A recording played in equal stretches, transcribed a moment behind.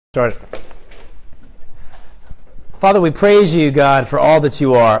Start it. Father, we praise you, God, for all that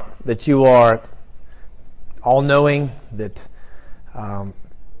you are all-knowing, that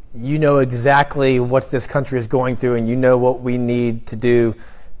you know exactly what this country is going through, and you know what we need to do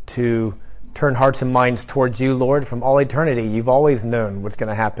to turn hearts and minds towards you, Lord. From all eternity, you've always known what's going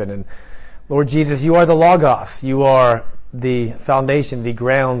to happen. And Lord Jesus, you are the Logos. You are the foundation, the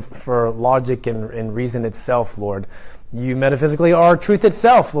grounds for logic and reason itself, Lord. You metaphysically are truth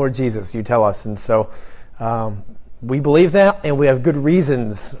itself, Lord Jesus, you tell us. And so we believe that, and we have good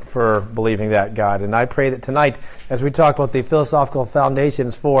reasons for believing that, God. And I pray that tonight, as we talk about the philosophical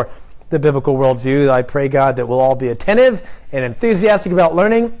foundations for the biblical worldview, I pray, God, that we'll all be attentive and enthusiastic about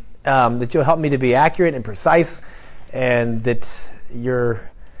learning, that you'll help me to be accurate and precise, and that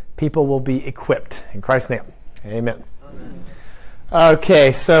your people will be equipped. In Christ's name, amen.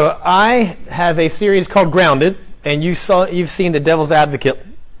 Okay, so I have a series called Grounded. And you've seen the devil's advocate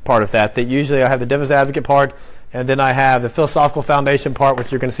part of that usually I have the devil's advocate part, and then I have the philosophical foundation part,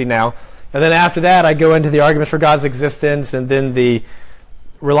 which you're going to see now. And then after that, I go into the arguments for God's existence, and then the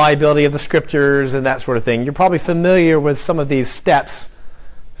reliability of the scriptures and that sort of thing. You're probably familiar with some of these steps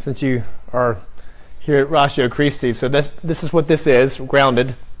since you are here at Ratio Christi. So this is what this is,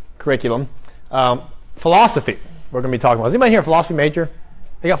 Grounded curriculum. Philosophy, we're going to be talking about. Is anybody here a philosophy major?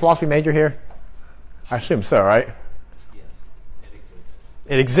 They got philosophy major here? I assume so, right? Yes, it exists.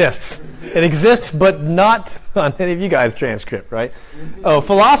 It exists. It exists, but not on any of you guys' transcript, right? Oh,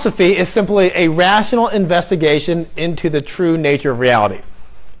 philosophy is simply a rational investigation into the true nature of reality.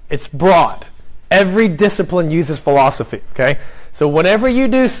 It's broad. Every discipline uses philosophy, okay? So whenever you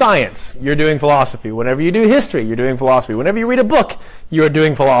do science, you're doing philosophy. Whenever you do history, you're doing philosophy. Whenever you read a book, you're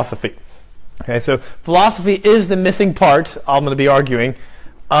doing philosophy. Okay, so philosophy is the missing part, I'm going to be arguing,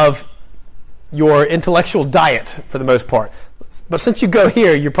 of your intellectual diet for the most part. But since you go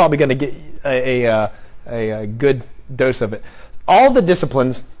here, you're probably going to get a good dose of it. All the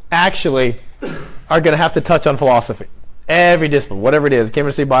disciplines actually are going to have to touch on philosophy. Every discipline, whatever it is,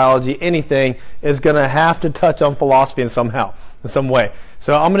 chemistry, biology, anything, is going to have to touch on philosophy in some way.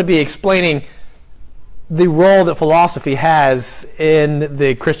 So I'm going to be explaining the role that philosophy has in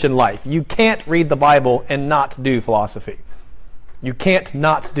the Christian life. You can't read the Bible and not do philosophy. You can't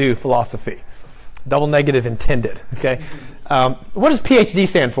not do philosophy. Double negative intended. Okay. What does PhD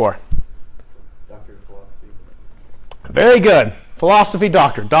stand for? Doctor of Philosophy. Very good. Philosophy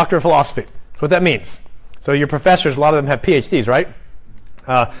doctor. Doctor of Philosophy. That's what that means. So your professors, a lot of them have PhDs, right?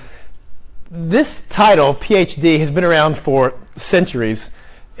 This title, PhD, has been around for centuries.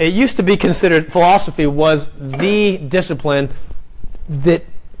 It used to be considered philosophy was the discipline that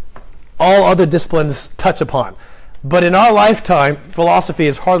all other disciplines touch upon. But in our lifetime, philosophy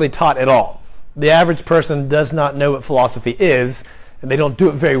is hardly taught at all. The average person does not know what philosophy is, and they don't do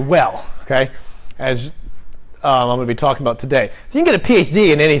it very well, okay, as I'm going to be talking about today. So you can get a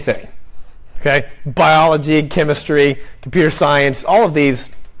PhD in anything, okay, biology, chemistry, computer science, all of these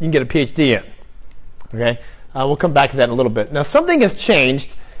you can get a PhD in, okay. We'll come back to that in a little bit. Now, something has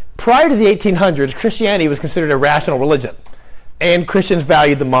changed. Prior to the 1800s, Christianity was considered a rational religion, and Christians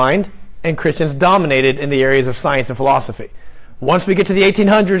valued the mind, and Christians dominated in the areas of science and philosophy. Once we get to the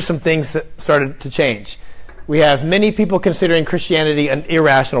 1800s, some things started to change. We have many people considering Christianity an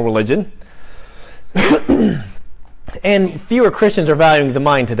irrational religion, and fewer Christians are valuing the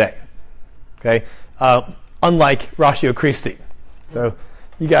mind today. Okay, unlike Ratio Christi. So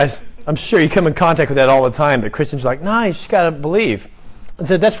you guys, I'm sure you come in contact with that all the time. That Christians are like, no, you just got to believe. And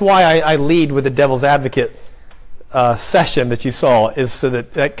so that's why I lead with the devil's advocate session that you saw, is so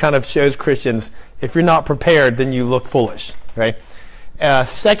that kind of shows Christians, if you're not prepared, then you look foolish. Right?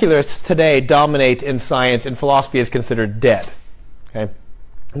 Secularists today dominate in science, and philosophy is considered dead. Okay?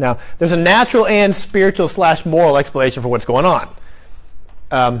 Now, there's a natural and spiritual / moral explanation for what's going on.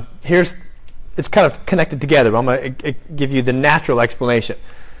 It's kind of connected together. I'm going to give you the natural explanation.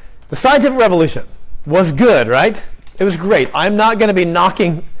 The scientific revolution was good, right? It was great. I'm not going to be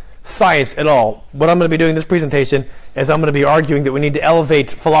knocking science at all. What I'm going to be doing in this presentation is I'm going to be arguing that we need to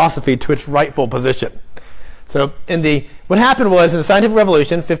elevate philosophy to its rightful position. So what happened was in the scientific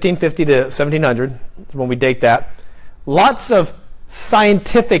revolution, 1550 to 1700, when we date that, lots of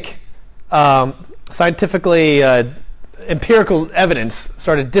scientifically empirical evidence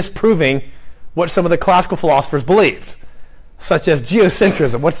started disproving what some of the classical philosophers believed, such as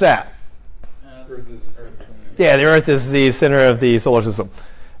geocentrism. What's that? Yeah, the Earth is the center of the solar system.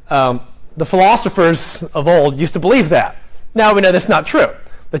 The philosophers of old used to believe that. Now we know that's not true.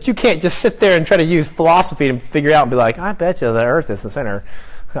 That you can't just sit there and try to use philosophy to figure out and be like, I bet you the Earth is the center.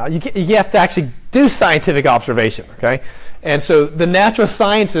 You have to actually do scientific observation, okay? And so the natural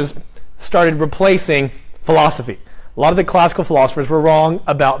sciences started replacing philosophy. A lot of the classical philosophers were wrong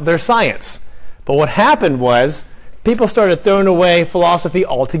about their science. But what happened was people started throwing away philosophy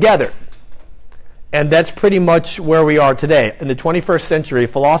altogether. And that's pretty much where we are today. In the 21st century,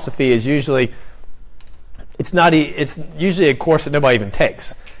 philosophy is usually, it's usually a course that nobody even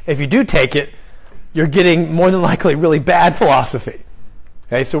takes. If you do take it, you're getting more than likely really bad philosophy.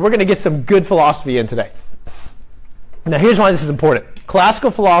 Okay, so we're going to get some good philosophy in today. Now here's why this is important.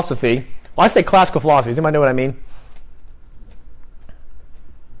 Classical philosophy, well, I say classical philosophy, does anybody know what I mean?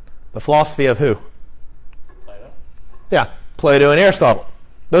 The philosophy of who? Plato. Yeah, Plato and Aristotle.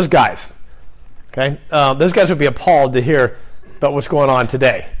 Those guys. Okay, those guys would be appalled to hear about what's going on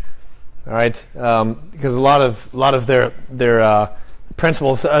today. All right, because a lot of their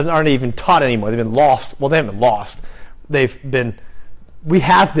principles aren't even taught anymore. They've been lost. Well, they haven't been lost. We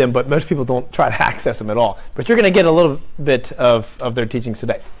have them, but most people don't try to access them at all. But you're going to get a little bit of their teachings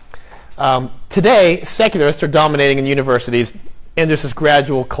today. Today, secularists are dominating in universities, and there's this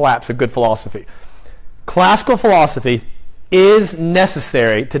gradual collapse of good philosophy. Classical philosophy is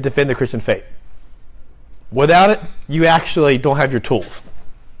necessary to defend the Christian faith. Without it, you actually don't have your tools.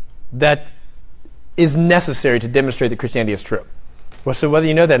 That is necessary to demonstrate that Christianity is true. Well, so whether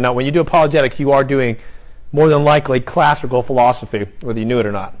you know that or not, when you do apologetics, you are doing more than likely classical philosophy, whether you knew it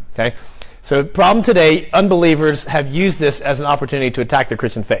or not. Okay? So the problem today, unbelievers have used this as an opportunity to attack the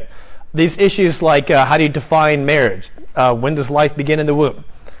Christian faith. These issues like how do you define marriage? When does life begin in the womb?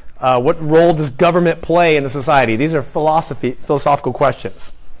 What role does government play in the society? These are philosophical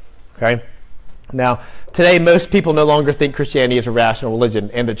questions. Okay? Now, today most people no longer think Christianity is a rational religion,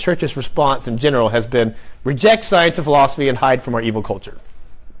 and the church's response in general has been reject science and philosophy and hide from our evil culture.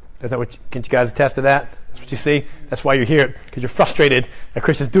 Can you guys attest to that? That's what you see? That's why you're here, because you're frustrated at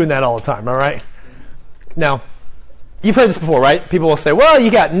Christians doing that all the time, all right? Now, you've heard this before, right? People will say, well,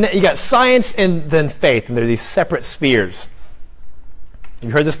 you got science and then faith, and they're these separate spheres. Have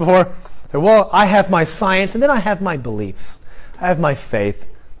you heard this before? Say, well, I have my science, and then I have my beliefs. I have my faith.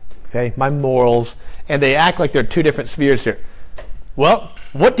 Okay, my morals, and they act like they're two different spheres here. Well,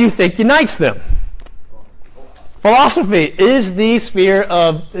 what do you think unites them? Philosophy is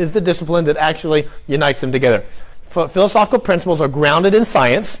the discipline that actually unites them together. Philosophical principles are grounded in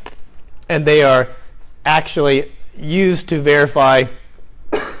science, and they are actually used to verify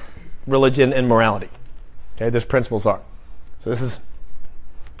religion and morality. Okay, those principles are. So this is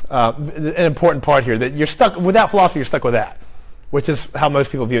an important part here, that you're stuck without philosophy. You're stuck with that, which is how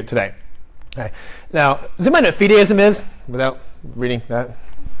most people view it today. Okay. Now, does anybody know what fideism is without reading that?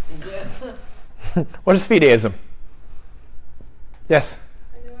 Yeah. What is fideism? Yes?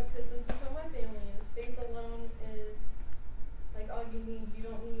 I know it because this is what my family is. Faith alone is like all you need. You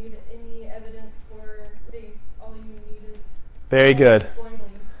don't need any evidence for faith. All you need is very good. blindly.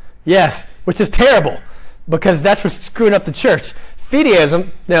 Yes, which is terrible, because that's what's screwing up the church.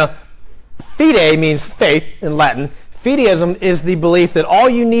 Fideism, now, fide means faith in Latin. Fideism is the belief that all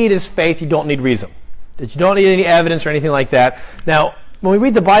you need is faith, you don't need reason. That you don't need any evidence or anything like that. Now, when we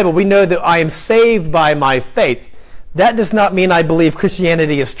read the Bible, we know that I am saved by my faith. That does not mean I believe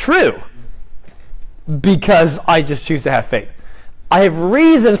Christianity is true because I just choose to have faith. I have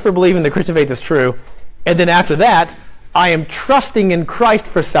reasons for believing the Christian faith is true, and then after that, I am trusting in Christ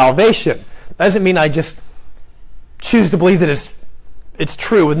for salvation. That doesn't mean I just choose to believe that it's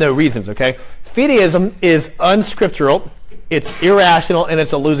true with no reasons, okay? Fideism is unscriptural, it's irrational, and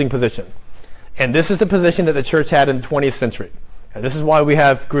it's a losing position. And this is the position that the church had in the 20th century. And this is why we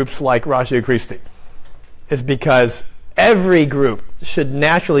have groups like Ratio Christi. Is because every group should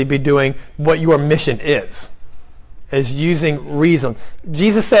naturally be doing what your mission is using reason.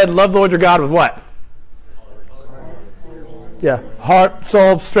 Jesus said, love the Lord your God with what? Yeah, heart,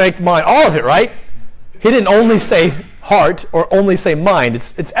 soul, strength, mind, all of it, right? He didn't only say heart or only say mind.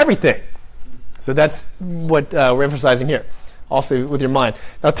 It's everything. So that's what we're emphasizing here, also with your mind.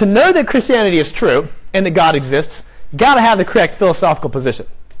 Now, to know that Christianity is true and that God exists, you got to have the correct philosophical position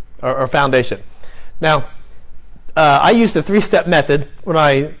or foundation. Now, I use the three-step method when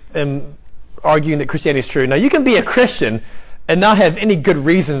I am arguing that Christianity is true. Now, you can be a Christian and not have any good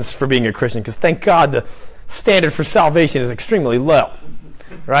reasons for being a Christian, because thank God the standard for salvation is extremely low,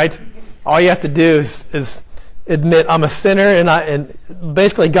 right? All you have to do is admit I'm a sinner, and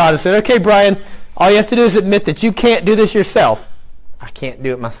basically God has said, okay, Brian, all you have to do is admit that you can't do this yourself. I can't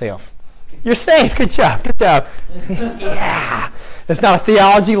do it myself. You're saved. Good job. Good job. Yeah. It's not a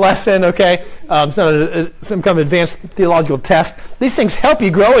theology lesson, okay? It's not some kind of advanced theological test. These things help you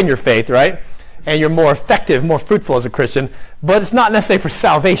grow in your faith, right? And you're more effective, more fruitful as a Christian. But it's not necessary for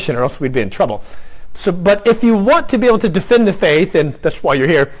salvation, or else we'd be in trouble. But if you want to be able to defend the faith, and that's why you're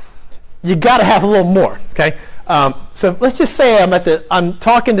here, you got to have a little more. Okay. So let's just say I'm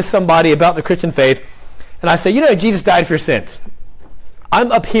talking to somebody about the Christian faith, and I say, Jesus died for your sins.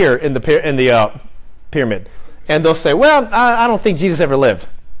 I'm up here in the pyramid, and they'll say, well, I don't think Jesus ever lived.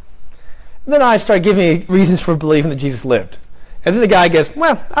 And then I start giving reasons for believing that Jesus lived, and then the guy goes,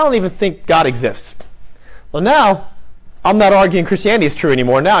 well, I don't even think God exists. Well, now I'm not arguing Christianity is true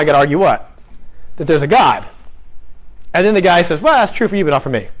anymore. Now I got to argue what? That there's a God. And then the guy says, well, that's true for you, but not for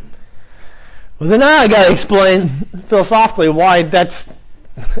me. Well, then now I got to explain philosophically why that's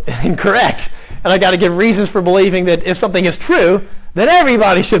incorrect. And I got to give reasons for believing that if something is true, then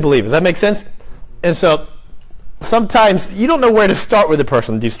everybody should believe it. Does that make sense? And so sometimes you don't know where to start with a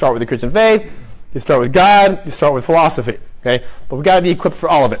person. Do you start with the Christian faith? Do you start with God? Do you start with philosophy? Okay? But we've got to be equipped for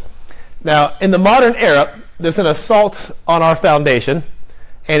all of it. Now, in the modern era, there's an assault on our foundation,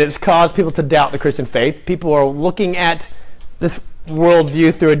 and it's caused people to doubt the Christian faith. People are looking at this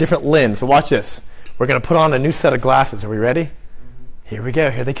worldview through a different lens. So watch this. We're going to put on a new set of glasses. Are we ready? Here we go.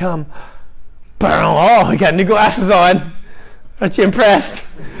 Here they come. Oh, we got new glasses on. Aren't you impressed?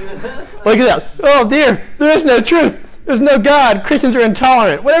 Look at that. Oh, dear. There is no truth. There's no God. Christians are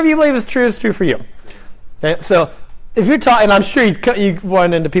intolerant. Whatever you believe is true for you. Okay? So if you're talking, and I'm sure you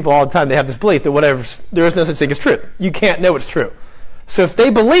run into people all the time, they have this belief that there is no such thing as truth. You can't know what's true. So if they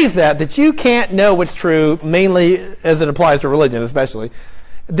believe that you can't know what's true, mainly as it applies to religion especially,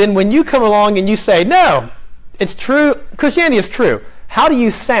 then when you come along and you say, no, it's true, Christianity is true, how do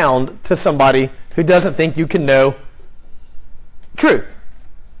you sound to somebody who doesn't think you can know truth?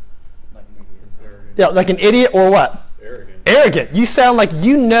 Like an idiot. Yeah, like an idiot or what? Arrogant. You sound like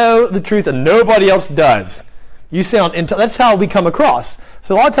you know the truth and nobody else does. You sound that's how we come across.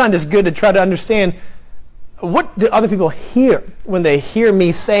 So a lot of times it's good to try to understand, what do other people hear when they hear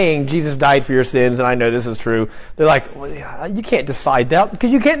me saying Jesus died for your sins and I know this is true? They're like, well, you can't decide that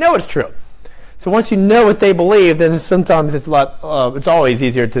because you can't know it's true. So once you know what they believe, then sometimes it's it's always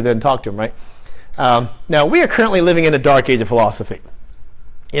easier to then talk to them, right? Now, we are currently living in the dark age of philosophy.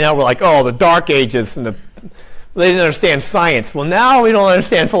 We're like, oh, the dark ages, and they didn't understand science. Well, now we don't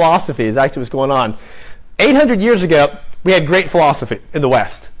understand philosophy. Is actually what's going on. 800 years ago, we had great philosophy in the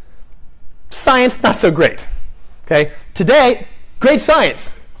West. Science, not so great. Okay? Today, great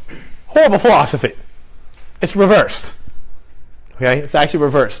science, horrible philosophy. It's reversed. Okay? It's actually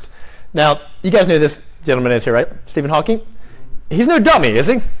reversed. Now, you guys know this gentleman is here, right? Stephen Hawking. He's no dummy, is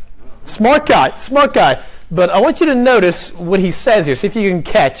he? Smart guy. But I want you to notice what he says here. See if you can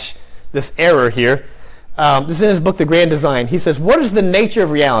catch this error here. This is in his book, The Grand Design. He says, what is the nature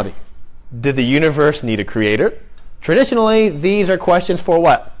of reality? Did the universe need a creator? Traditionally, these are questions for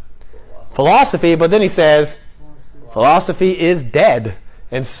what? Philosophy. But then he says, philosophy is dead,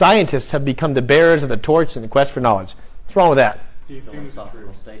 and scientists have become the bearers of the torch in the quest for knowledge. What's wrong with that?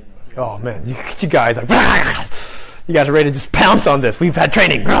 Oh, man. You guys are... You guys are ready to just pounce on this. We've had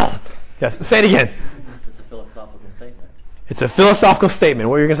training. Yes. Say it again. It's a philosophical statement. It's a philosophical statement.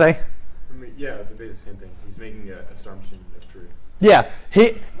 What were you going to say? Yeah, basically the same thing. He's making an assumption of truth. Yeah.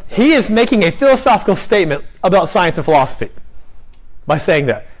 He is making a philosophical statement about science and philosophy by saying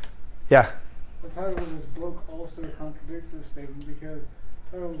that. Yeah. The title of this book also contradicts this statement because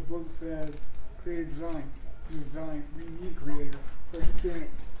the title of this book says creative design. Design, we need creator. So you can't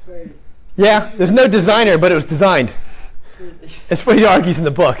say... Yeah, there's no designer, but it was designed. That's what he argues in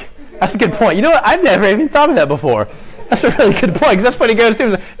the book. That's a good point. You know what? I've never even thought of that before. That's a really good point, because that's what he goes to.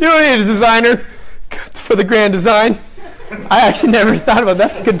 You don't need a designer for the grand design. I actually never thought about that.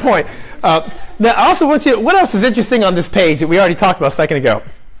 That's a good point. Now, I also want you, what else is interesting on this page that we already talked about a second ago?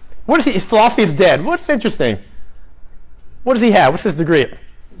 His philosophy is dead. What's interesting? What does he have? What's his degree?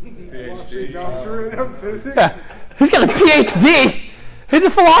 PhD. Doctorate of physics. Yeah. He's got a PhD. He's a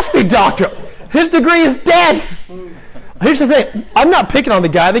philosophy doctor. His degree is dead. Here's the thing. I'm not picking on the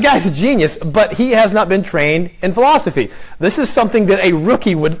guy. The guy's a genius, but he has not been trained in philosophy. This is something that a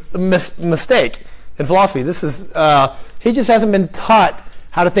rookie would mistake in philosophy. This is he just hasn't been taught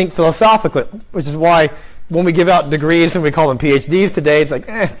how to think philosophically, which is why when we give out degrees and we call them PhDs today, it's like,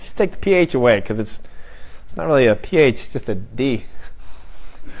 just take the PH away, because it's not really a PH, it's just a D.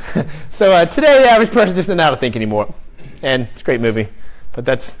 So today, the average person just doesn't know how to think anymore. And it's a great movie, but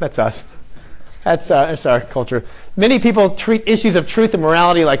that's us. That's our culture. Many people treat issues of truth and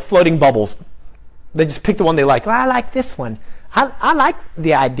morality like floating bubbles. They just pick the one they like. Well, I like this one. I like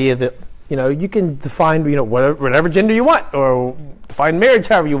the idea that you can define whatever gender you want, or define marriage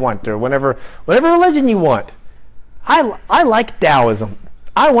however you want, or whatever religion you want. I like Taoism.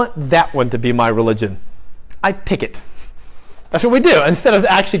 I want that one to be my religion. I pick it. That's what we do. Instead of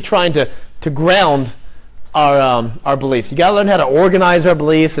actually trying to to ground our beliefs. You got to learn how to organize our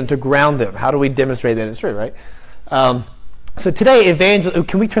beliefs and to ground them. How do we demonstrate that it's true, right? So today,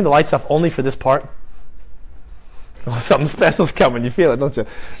 can we turn the lights off only for this part? Oh, something special's coming. You feel it, don't you?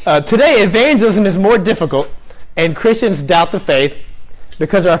 Today, evangelism is more difficult, and Christians doubt the faith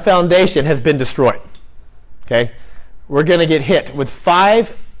because our foundation has been destroyed. Okay? We're going to get hit with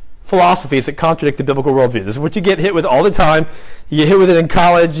 5 philosophies that contradict the biblical worldview. This is what you get hit with all the time. You get hit with it in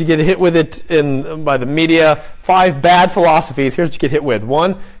college. You get hit with it by the media. 5 bad philosophies. Here's what you get hit with.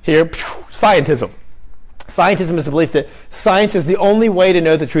 1, here, scientism. Scientism is the belief that science is the only way to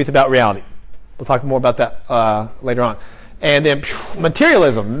know the truth about reality. We'll talk more about that later on. And then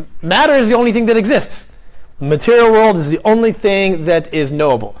materialism. Matter is the only thing that exists. The material world is the only thing that is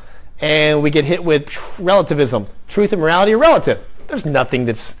knowable. And we get hit with relativism. Truth and morality are relative. There's nothing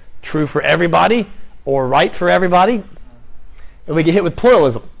that's true for everybody or right for everybody. And we get hit with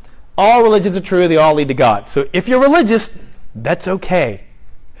pluralism. All religions are true. They all lead to God. So if you're religious, that's okay.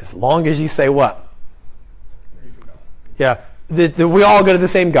 As long as you say what? Yeah. We all go to the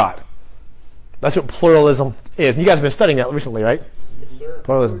same God. That's what pluralism is. You guys have been studying that recently, right? Yes, sir.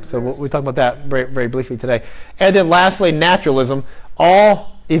 Pluralism. So we'll talk about that very, very briefly today. And then lastly, naturalism.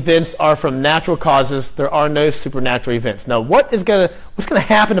 All events are from natural causes. There are no supernatural events. Now, what's going to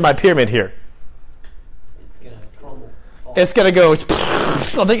happen to my pyramid here? It's going to crumble. It's going to go.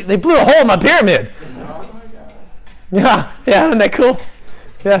 Oh, they blew a hole in my pyramid. Oh my God. Yeah, isn't that cool?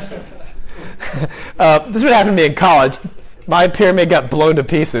 Yes. This is what happened to me in college. My pyramid got blown to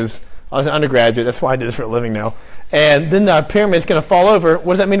pieces. I was an undergraduate. That's why I do this for a living now. And then the pyramid's going to fall over.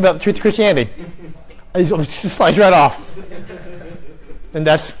 What does that mean about the truth of Christianity? It just slides right off. And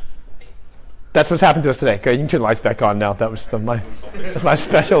that's what's happened to us today. Okay, you can turn the lights back on now. That's my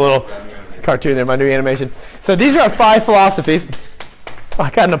special little cartoon there, my new animation. So these are our 5 philosophies. Oh, I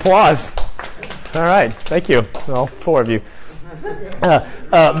got an applause. All right, thank you. Well, 4 of you.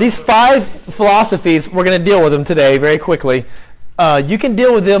 These 5 philosophies, we're going to deal with them today very quickly. You can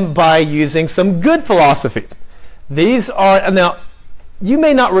deal with them by using some good philosophy. These are, now, you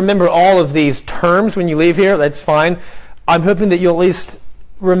may not remember all of these terms when you leave here. That's fine. I'm hoping that you'll at least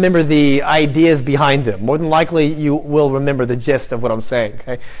remember the ideas behind them. More than likely, you will remember the gist of what I'm saying.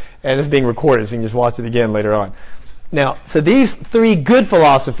 Okay? And it's being recorded, so you can just watch it again later on. Now, so these 3 good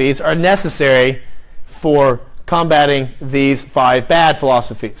philosophies are necessary for combating these 5 bad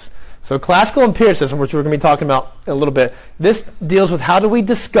philosophies. So classical empiricism, which we're going to be talking about in a little bit, this deals with how do we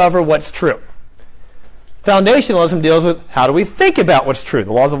discover what's true. Foundationalism deals with how do we think about what's true,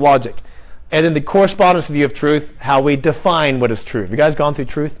 the laws of logic. And then the correspondence view of truth, how we define what is true. Have you guys gone through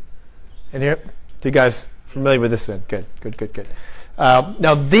truth in here? Are you guys familiar with this then? Good.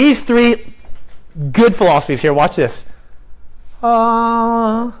 Now these 3 good philosophies here, watch this.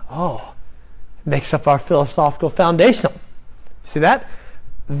 Makes up our philosophical foundation. See that?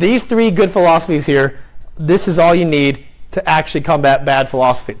 These 3 good philosophies here, this is all you need to actually combat bad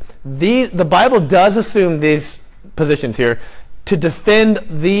philosophy. The Bible does assume these positions here. To defend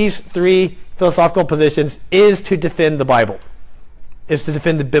these 3 philosophical positions is to defend the Bible, is to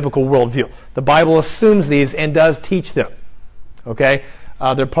defend the biblical worldview. The Bible assumes these and does teach them. Okay?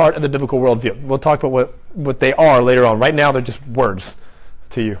 They're part of the biblical worldview. We'll talk about what they are later on. Right now, they're just words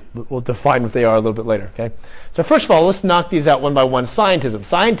to you. We'll define what they are a little bit later. Okay? So first of all, let's knock these out one by one. Scientism.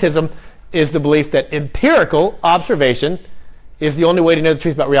 Scientism is the belief that empirical observation is the only way to know the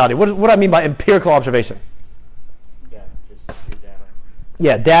truth about reality. What do I mean by empirical observation? Yeah, just your data.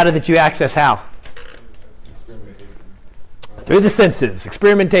 Yeah, data that you access how? Through the senses,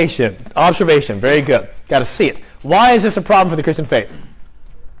 experimentation, observation. Very good. Got to see it. Why is this a problem for the Christian faith?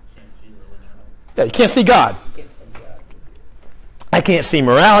 Can't see religion. Yeah, you can't see God. You can't see God. I can't see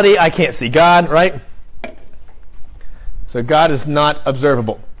morality. I can't see God, right? So God is not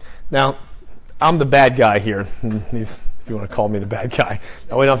observable. Now, I'm the bad guy here. If you want to call me the bad guy.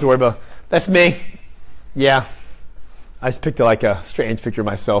 Now, we don't have to worry about, that's me. Yeah. I just picked a strange picture of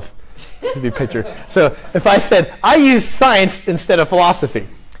myself. Picture. So if I said, I use science instead of philosophy,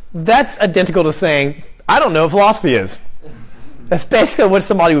 that's identical to saying, I don't know what philosophy is. That's basically what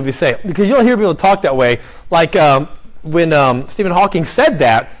somebody would be saying. Because you'll hear people talk that way. Like when Stephen Hawking said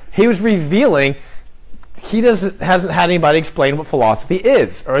that, he was revealing he hasn't had anybody explain what philosophy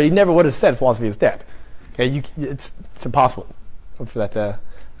is. Or he never would have said philosophy is dead. Okay, it's impossible for that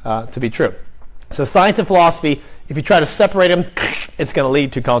to be true. So science and philosophy, if you try to separate them, it's going to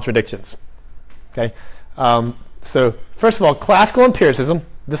lead to contradictions. Okay, so first of all, classical empiricism.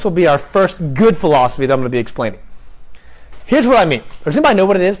 This will be our first good philosophy that I'm going to be explaining. Here's what I mean. Does anybody know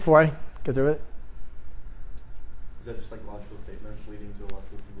what it is before I get through it? Is that just like logical statements leading to a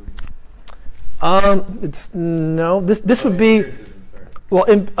logical conclusion? It's no. This would be Empiricism,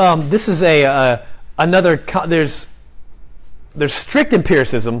 sorry. well. This is another. There's strict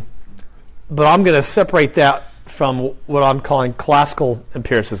empiricism, but I'm going to separate that from what I'm calling classical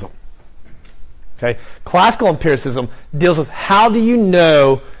empiricism. Okay, classical empiricism deals with how do you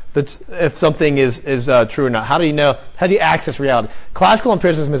know that if something is true or not? How do you know? How do you access reality? Classical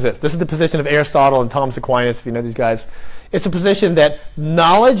empiricism is this. This is the position of Aristotle and Thomas Aquinas, if you know these guys. It's a position that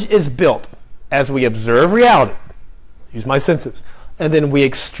knowledge is built as we observe reality, use my senses, and then we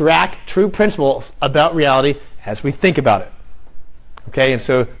extract true principles about reality as we think about it. Okay, and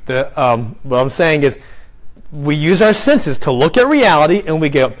so what I'm saying is we use our senses to look at reality and we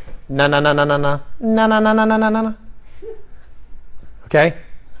go, na na na na na na na na na na na na na. Okay?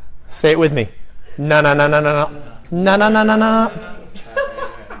 Say it with me. Na na na na na na na na na na.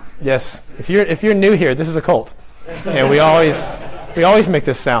 Yes. If you're new here, this is a cult. And we always make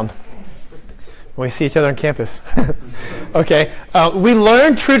this sound when we see each other on campus. Okay. We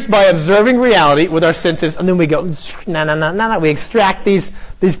learn truths by observing reality with our senses, and then we go na na na na na. We extract these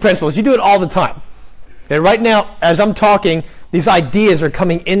principles. You do it all the time. Okay, right now, as I'm talking, these ideas are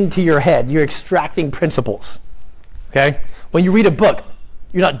coming into your head. You're extracting principles. Okay? When you read a book,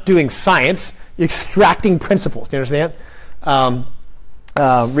 you're not doing science. You're extracting principles. Do you understand?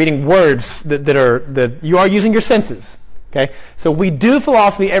 Reading words that you are using your senses. Okay? So we do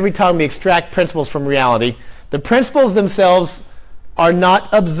philosophy every time we extract principles from reality. The principles themselves are not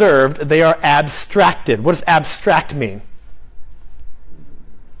observed. They are abstracted. What does abstract mean?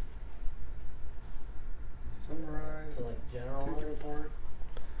 Summarize, So like general. take it apart.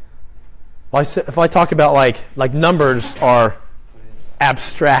 Well, if I talk about like numbers are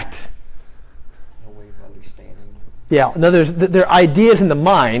abstract. No way of understanding. Yeah, no, they're ideas in the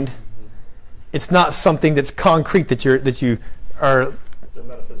mind. It's not something that's concrete that you're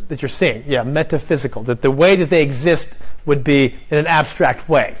seeing. Yeah, metaphysical. That the way that they exist would be in an abstract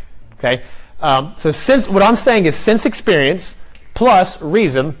way. Okay, so since what I'm saying is sense experience plus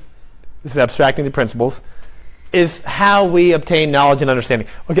reason, this is abstracting the principles, is how we obtain knowledge and understanding.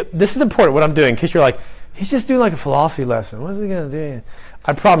 Okay, this is important. What I'm doing, in case you're like, he's just doing like a philosophy lesson. What is he going to do?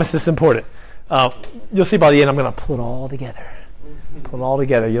 I promise this is important. You'll see by the end. I'm going to pull it all together. Pull it all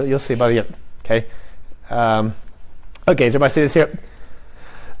together. You'll see by the end. Okay. Okay. Does everybody see this here?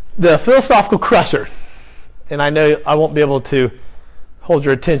 The philosophical crusher, and I know I won't be able to hold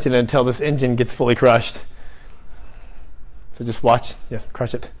your attention until this engine gets fully crushed. So just watch. Yes,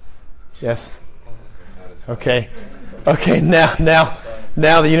 crush it. Yes. Okay. Okay. Now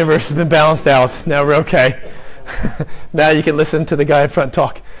the universe has been balanced out. Now we're okay. Now you can listen to the guy in front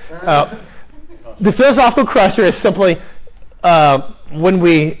talk. The philosophical crusher is simply when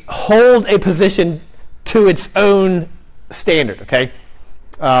we hold a position to its own standard. Okay.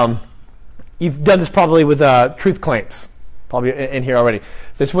 You've done this probably with truth claims, probably in here already.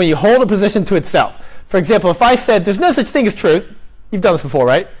 So it's when you hold a position to itself. For example, if I said there's no such thing as truth, you've done this before,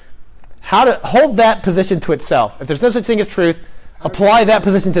 right? How to hold that position to itself. If there's no such thing as truth, apply that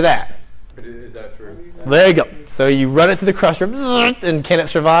position to that. But is that true? There you go. So you run it through the crusher, and can it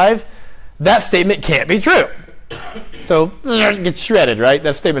survive? That statement can't be true. So it gets shredded, right?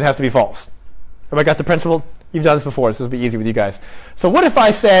 That statement has to be false. Have I got the principle? You've done this before, so this will be easy with you guys. So what if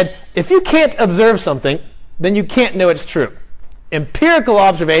I said, if you can't observe something, then you can't know it's true. Empirical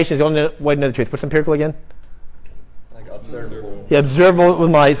observation is the only way to know the truth. What's empirical again? Like observable. Yeah, observable with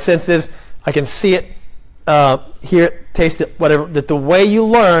my senses. I can see it, hear it, taste it, whatever. That the way you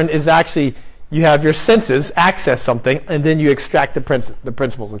learn is actually you have your senses access something, and then you extract the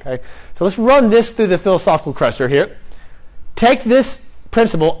principles. Okay. So let's run this through the philosophical crusher here. Take this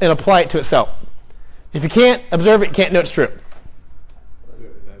principle and apply it to itself. If you can't observe it, you can't know it's true.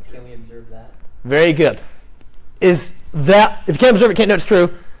 Can we observe that? Very good. Is that, if you can't observe it, you can't know it's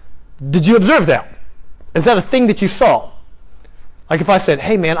true, did you observe that? Is that a thing that you saw? Like if I said,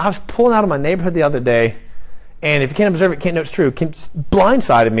 hey man, I was pulling out of my neighborhood the other day, and if you can't observe it, you can't know it's true,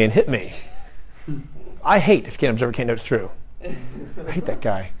 blindsided me and hit me. I hate if you can't observe it, you can't know it's true. I hate that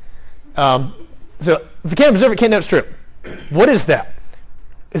guy. So if you can't observe it, you can't know it's true. What is that?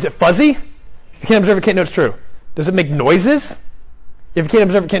 Is it fuzzy? If you can't observe it, can't know it's true. Does it make noises? If you can't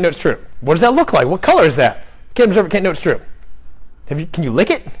observe it, can't know it's true. What does that look like? What color is that? If you can't observe it, can't know it's true. Can you lick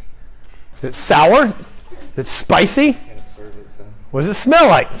it? Is it sour? Is it spicy? What does it smell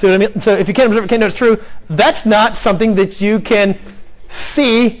like? See what I mean? So if you can't observe it, can't know it's true, that's not something that you can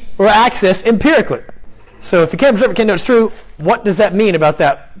see or access empirically. So if you can't observe it, can't know it's true, what does that mean about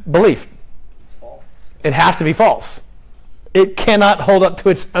that belief? It's false. It has to be false. It cannot hold up to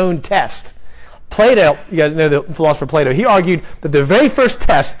its own test. Plato, you guys know the philosopher Plato, he argued that the very first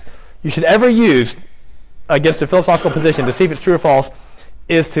test you should ever use against a philosophical position to see if it's true or false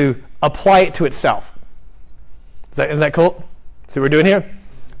is to apply it to itself. Isn't that cool? See what we're doing here?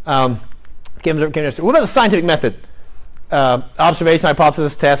 What about the scientific method? Observation,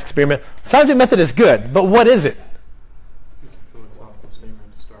 hypothesis, test, experiment. Scientific method is good, but what is it? It's a philosophical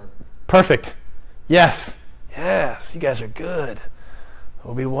statement to start. Perfect. Yes. Yes, you guys are good.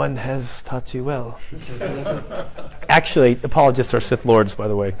 Obi-Wan has taught you well. Actually, apologists are Sith Lords, by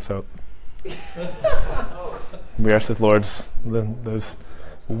the way. So we are Sith Lords. Those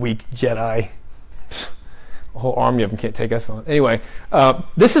weak Jedi. A whole army of them can't take us on. Anyway,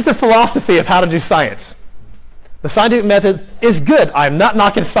 this is the philosophy of how to do science. The scientific method is good. I'm not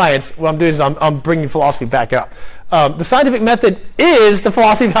knocking science. What I'm doing is I'm bringing philosophy back up. The scientific method is the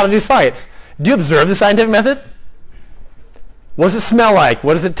philosophy of how to do science. Do you observe the scientific method? What does it smell like?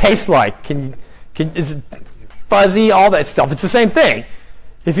 What does it taste like? Is it fuzzy? All that stuff. It's the same thing.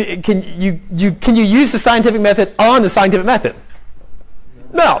 Can you use the scientific method on the scientific method?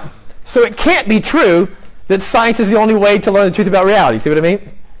 No. So it can't be true that science is the only way to learn the truth about reality. See what I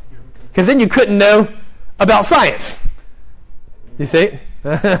mean? Because then you couldn't know about science. You see?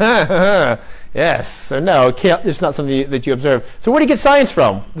 Yes. So no, it's not something that you observe. So where do you get science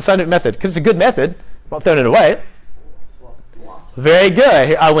from? The scientific method. Because it's a good method. I'm not throwing it away. Very good.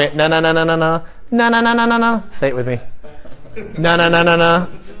 Here I went, no. Say it with me. No.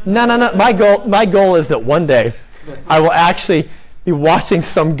 My goal is that one day I will actually be watching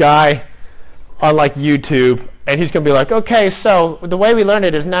some guy on like YouTube, and he's going to be like, okay, so the way we learn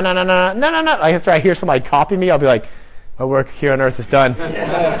it is no. After I hear somebody copy me, I'll be like, my work here on earth is done.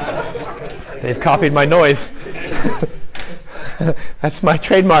 They've copied my noise. That's my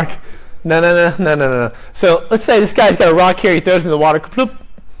trademark. No. So let's say this guy's got a rock here. He throws it in the water. Ploop,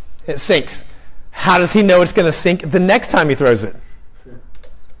 it sinks. How does he know it's going to sink the next time he throws it?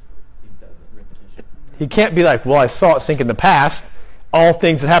 He can't be like, well, I saw it sink in the past. All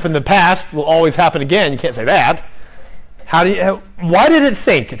things that happened in the past will always happen again. You can't say that. Why did it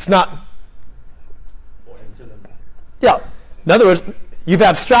sink? It's not. Yeah. In other words, you've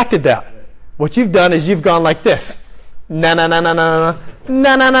abstracted that. What you've done is you've gone like this. No.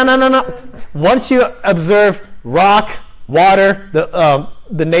 Once you observe rock, water,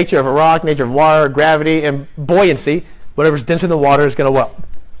 the nature of a rock, nature of water, gravity, and buoyancy, whatever's denser in the water is going to what?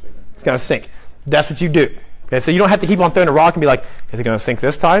 It's going to sink. That's what you do. Okay, so you don't have to keep on throwing a rock and be like, is it going to sink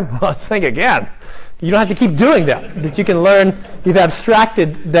this time? Well, sink again. You don't have to keep doing that. That you can learn. You've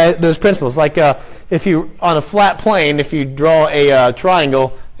abstracted those principles. Like if you on a flat plane, if you draw a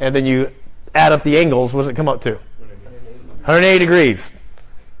triangle and then you add up the angles, what does it come up to? 180 degrees.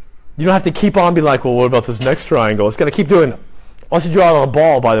 You don't have to keep on being like, well, what about this next triangle? It's going to keep doing it. Once you draw it on a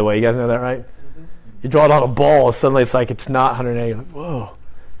ball, by the way, you guys know that, right? You draw it on a ball, suddenly it's like it's not 180. Like, whoa,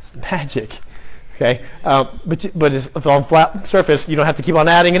 it's magic. Okay, but if on a flat surface, you don't have to keep on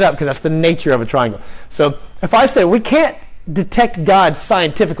adding it up because that's the nature of a triangle. So if I say we can't detect God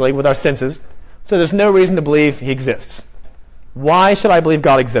scientifically with our senses, so there's no reason to believe he exists. Why should I believe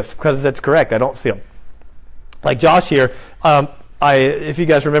God exists? Because that's correct. I don't see him. Like Josh here, if you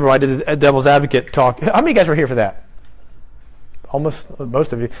guys remember, I did a Devil's Advocate talk. How many of you guys were here for that? Almost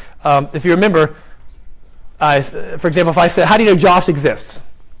most of you. If you remember, for example, if I said, how do you know Josh exists?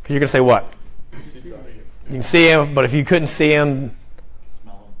 Because you're going to say what? You can see him, but if you couldn't see him,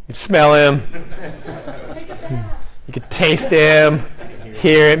 you'd smell him. You could taste him,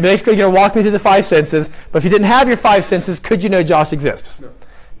 hear him. Basically, you're going to walk me through the five senses. But if you didn't have your five senses, could you know Josh exists?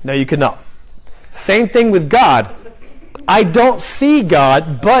 No, you could not. Same thing with God. I don't see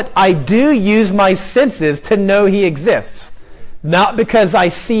God, but I do use my senses to know he exists. Not because I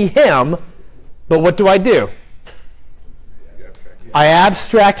see him, but what do? I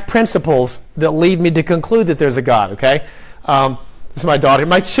abstract principles that lead me to conclude that there's a God, okay? This is my daughter.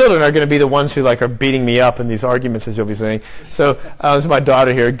 My children are going to be the ones who are beating me up in these arguments, as you'll be saying. So this is my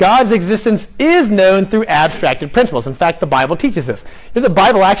daughter here. God's existence is known through abstracted principles. In fact, the Bible teaches this. The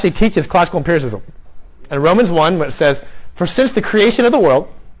Bible actually teaches classical empiricism. In Romans 1, when it says, for since the creation of the world,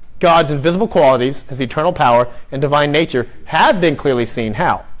 God's invisible qualities, his eternal power, and divine nature have been clearly seen.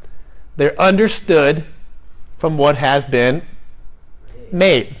 How? They're understood from what has been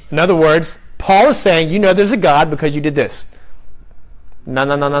made. In other words, Paul is saying, you know there's a God because you did this. No.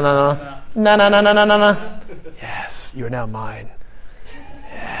 Yes, you are now mine.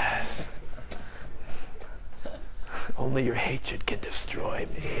 Yes. Only your hatred can destroy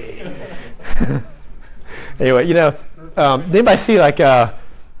me. Anyway, did anybody see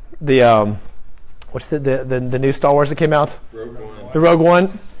what's the new Star Wars that came out? Rogue One. The Rogue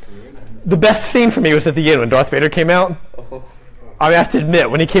One. The best scene for me was at the end when Darth Vader came out. I have to admit,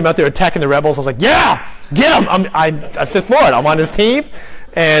 when he came out there attacking the rebels, I was like, yeah, get him. I said, Lord, I'm on his team.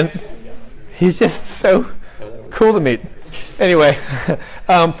 And he's just so cool to meet. Anyway,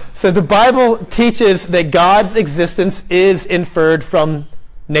 so the Bible teaches that God's existence is inferred from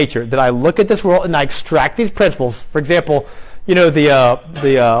nature. That I look at this world and I extract these principles. For example, you know,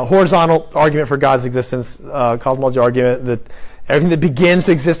 the horizontal argument for God's existence, cosmology argument, that everything that begins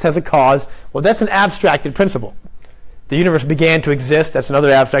to exist has a cause. Well, that's an abstracted principle. The universe began to exist. That's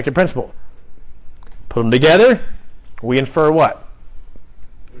another abstracted principle. Put them together, we infer what?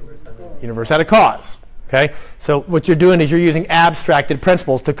 Universe had a cause. Okay? So what you're doing is you're using abstracted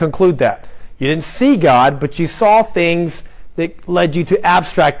principles to conclude that. You didn't see God, but you saw things that led you to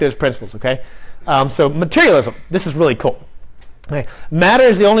abstract those principles. Okay? So materialism. This is really cool. Okay. Matter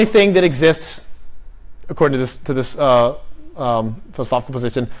is the only thing that exists, according to this philosophical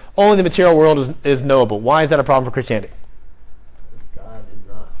position. Only the material world is knowable. Why is that a problem for Christianity? Because God is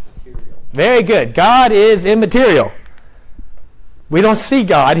not material. Very good. God is immaterial. We don't see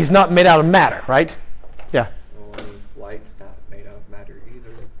God. He's not made out of matter, right? Yeah. Well, light's not made out of matter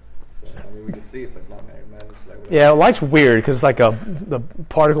either. So I mean, we can see it, but it's not made out of matter. So like Yeah, light's weird because it's like the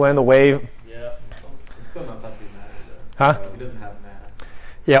particle and the wave. Yeah. It's still not that big matter, Huh? though. It doesn't have mass.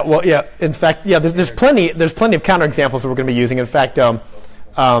 Yeah. Well, yeah. In fact, yeah. There's plenty of counterexamples that we're going to be using. In fact, we'll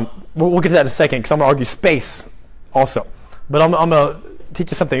get to that in a second because I'm going to argue space also. But I'm going to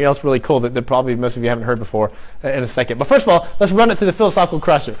teach you something else really cool that probably most of you haven't heard before in a second. But first of all, let's run it through the philosophical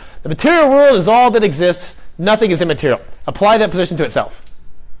crusher. The material world is all that exists. Nothing is immaterial. Apply that position to itself.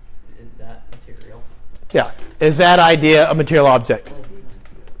 Is that material? Yeah. Is that idea a material object?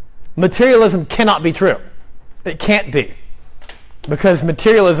 Materialism cannot be true. It can't be. Because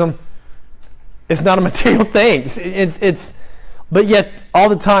materialism is not a material thing. But yet, all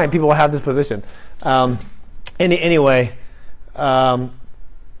the time, people will have this position. Anyway,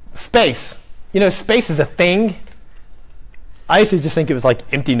 space. You know, space is a thing. I used to just think it was like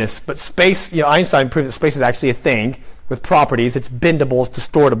emptiness. But space, you know, Einstein proved that space is actually a thing with properties. It's bendable, it's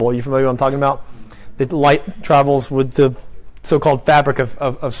distortable. You familiar with what I'm talking about? That light travels with the so-called fabric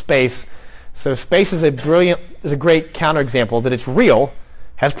of space. So space is a great counterexample that it's real,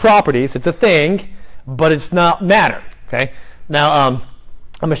 has properties, it's a thing, but it's not matter. Okay. Now I'm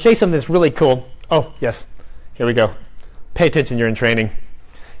going to show you something that's really cool. Oh yes, here we go. Pay attention, you're in training.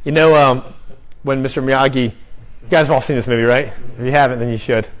 You know when Mr. Miyagi, you guys have all seen this movie, right? If you haven't, then you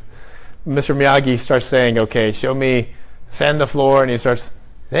should. Mr. Miyagi starts saying, "Okay, show me sand on the floor," and he starts,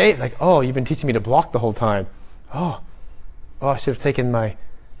 "Hey, like, oh, you've been teaching me to block the whole time. Oh, I should have taken my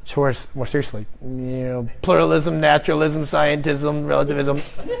chores more seriously. You know, pluralism, naturalism, scientism, relativism.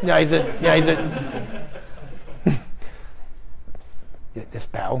 Yeah, he's it. Yeah,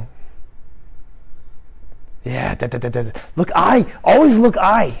 just bow. Yeah, look, always look,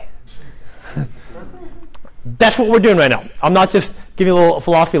 That's what we're doing right now. I'm not just giving you a little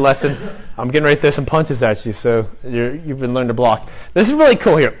philosophy lesson. I'm getting ready to throw some punches at you, so you've been learning to block. This is really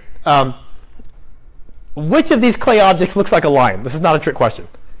cool here. Which of these clay objects looks like a lion? This is not a trick question.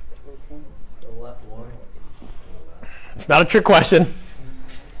 The left one. It's not a trick question.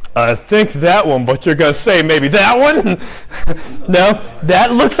 I think that one, but you're going to say maybe that one? No,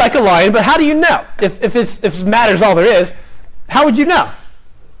 that looks like a lion, but how do you know? If matter is all there is, how would you know?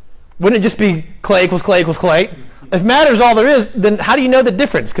 Wouldn't it just be clay equals clay equals clay? If matter is all there is, then how do you know the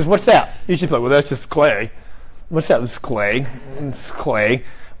difference? Because what's that? You should be like, well, that's just clay. What's that? It's clay. It's clay.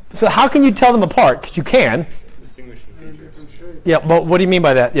 So how can you tell them apart? Because you can. Distinguishing features. Yeah, but what do you mean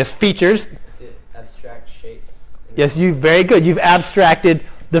by that? Yes, features. Abstract shapes. Yes, very good. You've abstracted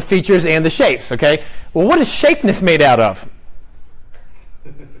the features and the shapes, okay? Well, what is shapeness made out of?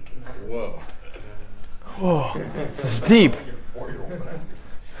 Whoa. Whoa, this is deep.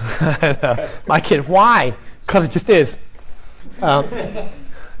 I know. My kid, why? Because it just is. What's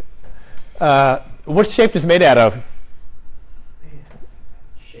shapeness made out of?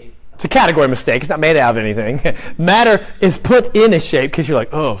 Shape. It's a category mistake. It's not made out of anything. Matter is put in a shape because you're like,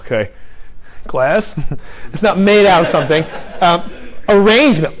 oh, okay. Glass? It's not made out of something.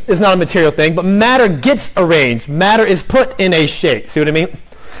 Arrangement is not a material thing, but matter gets arranged. Matter is put in a shape. See what I mean?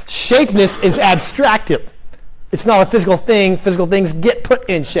 Shapeness is abstractive. It's not a physical thing. Physical things get put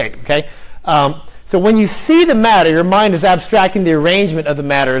in shape. Okay. So when you see the matter, your mind is abstracting the arrangement of the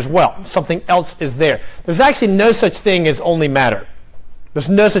matter as well. Something else is there. There's actually no such thing as only matter. There's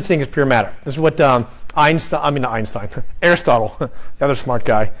no such thing as pure matter. This is what Aristotle, the other smart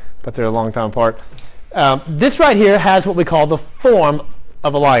guy, but they're a long time apart. This right here has what we call the form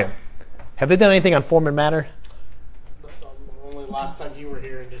of a lion. Have they done anything on form and matter? Only last time you were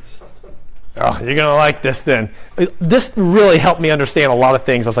here and did something. Oh, you're going to like this then. This really helped me understand a lot of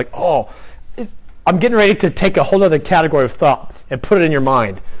things. I was like, I'm getting ready to take a whole other category of thought and put it in your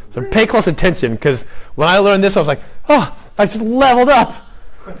mind. So pay close attention, because when I learned this, I was like, I just leveled up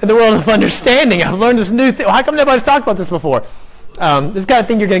in the world of understanding. I've learned this new thing. How come nobody's talked about this before? This kind of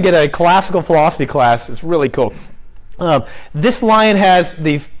thing you're going to get at a classical philosophy class. It's really cool. This lion has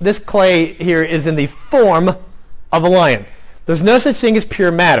this clay here is in the form of a lion. There's no such thing as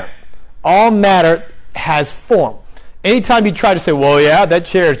pure matter. All matter has form. Anytime you try to say, well, yeah, that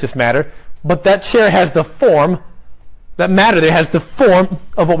chair is just matter, but that chair has the form, that matter there has the form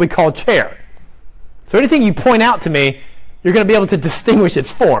of what we call chair. So anything you point out to me, you're going to be able to distinguish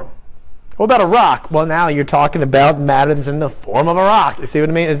its form. What about a rock? Well, now you're talking about matter that's in the form of a rock. You see what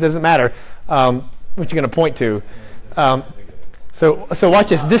I mean? It doesn't matter what you're going to point to. So watch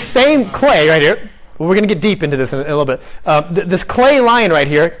this. This same clay right here, we're going to get deep into this in a little bit. This clay lion right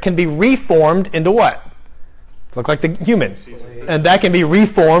here can be reformed into what? Look like the human. And that can be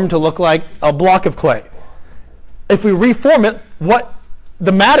reformed to look like a block of clay. If we reform it,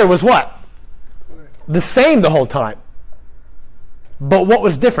 the matter was what? The same the whole time. But what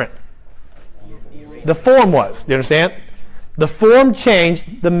was different? The form was. You understand? The form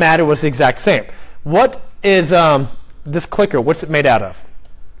changed. The matter was the exact same. What is this clicker? What's it made out of?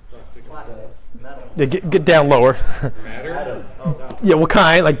 Yeah, get down lower. Matter? Yeah, what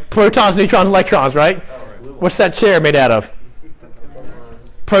kind? Like protons, neutrons, electrons, right? What's that chair made out of?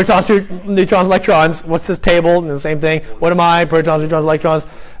 Protons, neutrons, electrons. What's this table? The same thing. What am I? Protons, neutrons, electrons.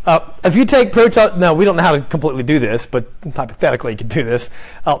 If you take protons, now we don't know how to completely do this, but hypothetically you could do this.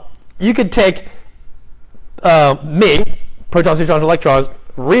 You could take me, protons, neutrons, electrons,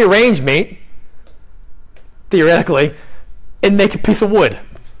 rearrange me, theoretically, and make a piece of wood,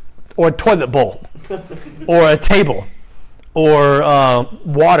 or a toilet bowl, or a table, or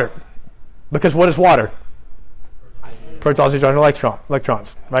water. Because what is water? Protons, neutrons,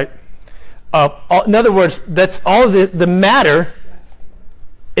 electrons, right? In other words, that's all the matter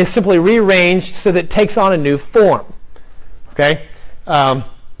is simply rearranged so that it takes on a new form. Okay?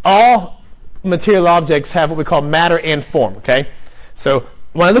 All material objects have what we call matter and form. Okay? So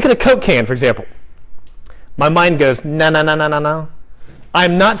when I look at a Coke can, for example, my mind goes, no.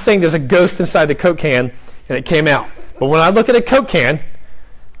 I'm not saying there's a ghost inside the Coke can and it came out. But when I look at a Coke can,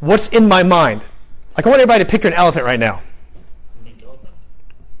 what's in my mind? Like, I want everybody to picture an elephant right now.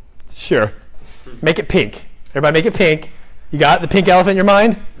 Sure. Make it pink. Everybody make it pink. You got the pink elephant in your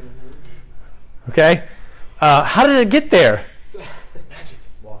mind? Okay. How did it get there?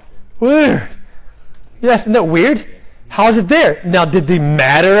 Weird. Yes, isn't that weird? How is it there? Now, did the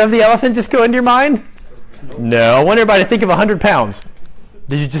matter of the elephant just go into your mind? No. I want everybody to think of 100 pounds.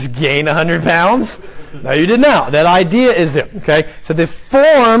 Did you just gain 100 pounds? No, you did not. That idea is it. Okay. So the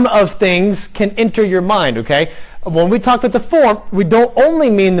form of things can enter your mind. Okay. When we talk about the form, we don't only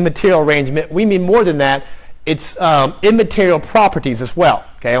mean the material arrangement. We mean more than that. It's immaterial properties as well.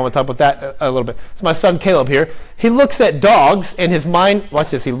 Okay, I want to talk about that a little bit. So my son Caleb here, he looks at dogs and his mind, watch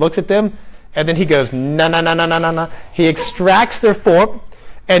this, he looks at them and then he goes, no. He extracts their form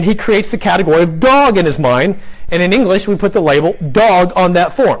and he creates the category of dog in his mind. And in English, we put the label dog on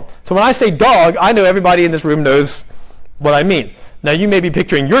that form. So when I say dog, I know everybody in this room knows what I mean. Now you may be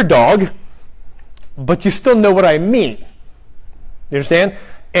picturing your dog, but you still know what I mean. You understand?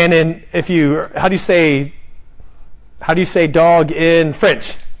 And how do you say dog in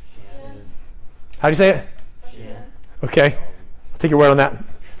French? How do you say it? Okay, I'll take your word on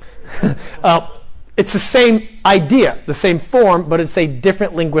that. It's the same idea, the same form, but it's a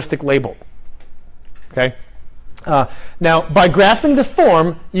different linguistic label. Okay. Now, by grasping the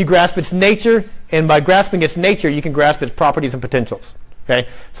form, you grasp its nature, and by grasping its nature, you can grasp its properties and potentials. Okay.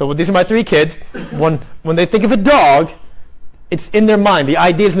 So these are my three kids. When they think of a dog, it's in their mind. The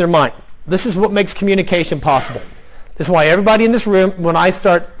idea is in their mind. This is what makes communication possible. This is why everybody in this room, when I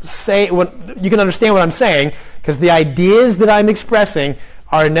start saying, you can understand what I'm saying, because the ideas that I'm expressing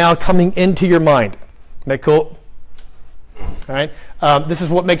are now coming into your mind. Isn't that cool? All right. This is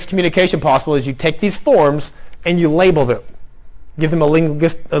what makes communication possible: is you take these forms and you label them, give them a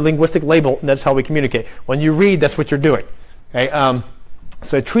linguistic label, and that's how we communicate. When you read, that's what you're doing. Okay.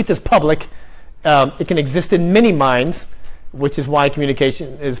 So truth is public. It can exist in many minds, which is why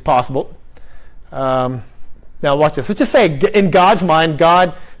communication is possible. Now watch this. Let's just say in God's mind,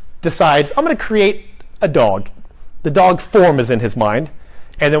 God decides, I'm going to create a dog. The dog form is in his mind.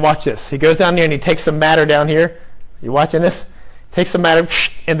 And then watch this. He goes down here and he takes some matter down here. You watching this? Takes some matter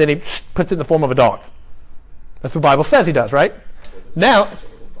and then he puts it in the form of a dog. That's what the Bible says he does, right? Now,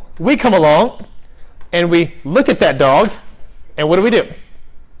 we come along and we look at that dog, and what do?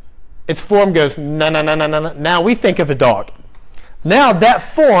 its form goes, no, no, no, no, no, no. Now we think of a dog. Now that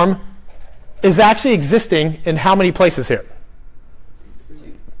form is actually existing in how many places here?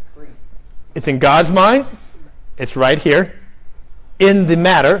 It's in God's mind. It's right here, in the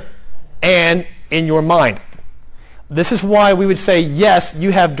matter, and in your mind. This is why we would say, yes,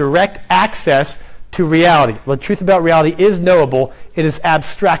 you have direct access to reality. The truth about reality is knowable. It is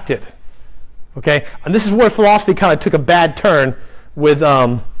abstracted. Okay? And this is where philosophy kind of took a bad turn with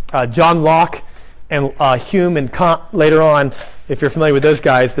John Locke and Hume and Kant later on, if you're familiar with those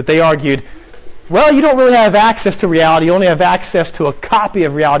guys, that they argued, well, you don't really have access to reality. You only have access to a copy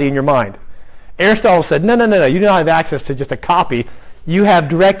of reality in your mind. Aristotle said, no, no, no, no. You do not have access to just a copy. You have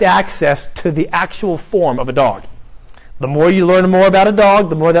direct access to the actual form of a dog. The more you learn more about a dog,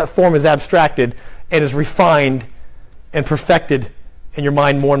 the more that form is abstracted and is refined and perfected in your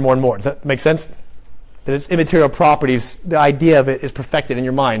mind more and more and more. Does that make sense? That its immaterial properties, the idea of it is perfected in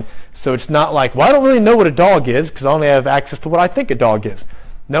your mind. So it's not like, well, I don't really know what a dog is because I only have access to what I think a dog is.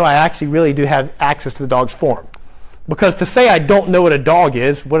 No, I actually really do have access to the dog's form. Because to say I don't know what a dog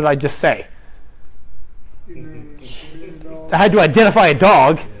is, what did I just say? I had to identify a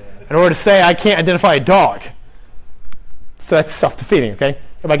dog in order to say I can't identify a dog. So that's self-defeating, okay?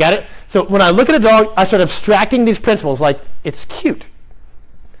 Have I got it? So when I look at a dog, I start abstracting these principles like it's cute.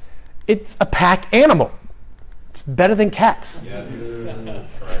 It's a pack animal. It's better than cats. Yes.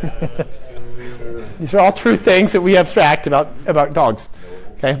 These are all true things that we abstract about dogs.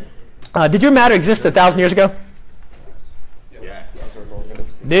 Okay? Did your matter exist 1,000 years ago? Yeah.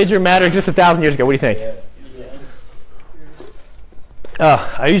 Did your matter exist 1,000 years ago? What do you think?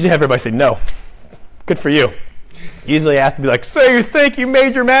 I usually have everybody say no. Good for you. Usually I have to be like, so you think you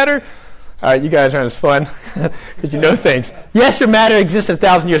made your matter? All right, you guys aren't as fun because you know things. Yes, your matter existed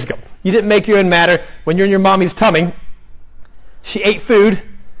 1,000 years ago. You didn't make your own matter. When you're in your mommy's tummy, she ate food,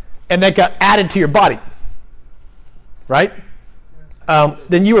 and that got added to your body. Right?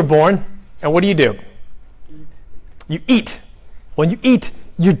 Then you were born, and what do? You eat. When you eat,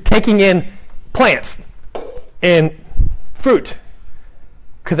 you're taking in plants and fruit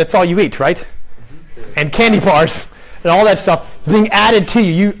because that's all you eat, right? And candy bars and all that stuff being added to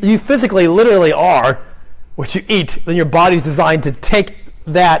you. You physically, literally are what you eat. Then your body's designed to take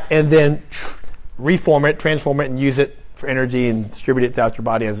that and then reform it, transform it, and use it for energy and distribute it throughout your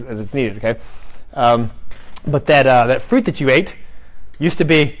body as it's needed, okay? But that fruit that you ate used to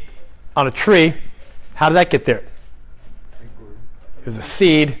be on a tree. How did that get there? It was a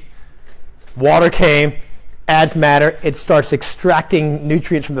seed. Water came, adds matter. It starts extracting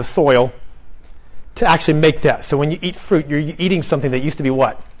nutrients from the soil to actually make that. So when you eat fruit, you're eating something that used to be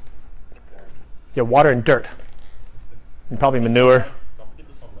what? Yeah, water and dirt. And probably manure.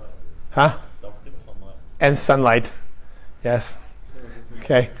 Huh? And sunlight. Yes.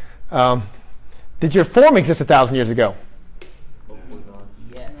 Okay. Did your form exist 1,000 years ago?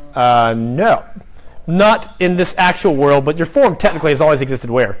 No. Not in this actual world, but your form technically has always existed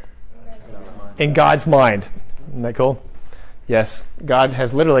where? In God's mind. Isn't that cool? Yes. God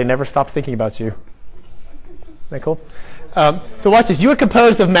has literally never stopped thinking about you. Isn't that cool? So watch this. You are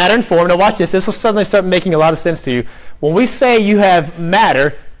composed of matter and form. Now watch this. This will suddenly start making a lot of sense to you. When we say you have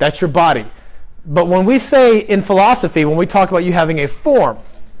matter, that's your body. But when we say in philosophy, when we talk about you having a form,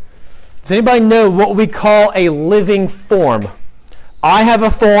 does anybody know what we call a living form? I have a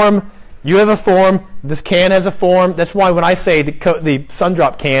form. You have a form. This can has a form. That's why when I say the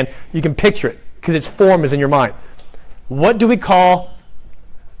Sundrop can, you can picture it because its form is in your mind. What do we call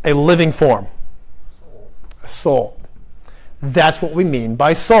a living form? A soul. That's what we mean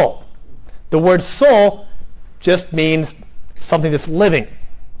by soul. The word soul just means something that's living.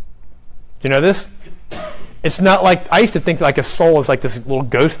 Do you know this? It's not like, I used to think like a soul is like this little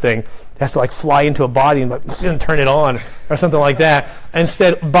ghost thing that has to like fly into a body and like turn it on or something like that.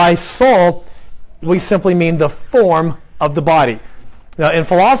 Instead, by soul, we simply mean the form of the body. Now, in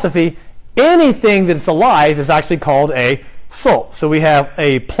philosophy, anything that's alive is actually called a soul. So we have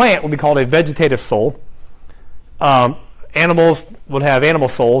a plant would be called a vegetative soul. Animals would have animal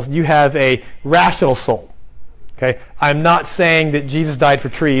souls. You have a rational soul. Okay? I'm not saying that Jesus died for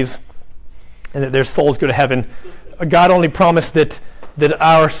trees and that their souls go to heaven. God only promised that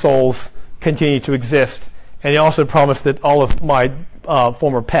our souls continue to exist. And he also promised that all of my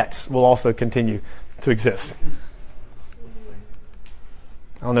former pets will also continue to exist.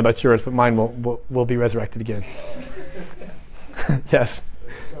 I don't know about yours, but mine will be resurrected again. Yes?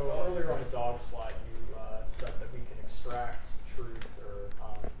 So earlier on the dog slide, you said that we can extract truth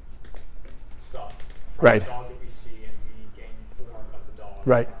or stuff from Right. the dog that we see and we gain form of the dog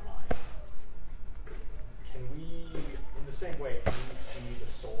Right. in our mind. Can we, in the same way, can we see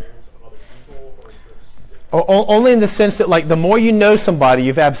the souls of Only in the sense that, like, the more you know somebody,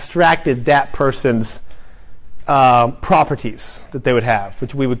 you've abstracted that person's properties that they would have,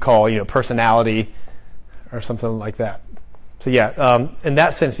 which we would call, personality or something like that. So yeah, in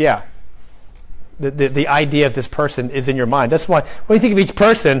that sense, yeah, the idea of this person is in your mind. That's why when you think of each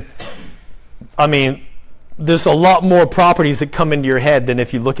person, I mean, there's a lot more properties that come into your head than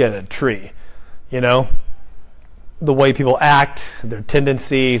if you look at a tree. The way people act, their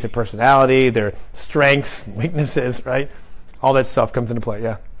tendencies, their personality, their strengths, weaknesses, right? All that stuff comes into play.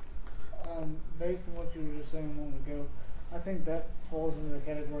 Yeah. Based on what you were just saying a moment ago, I think that falls into the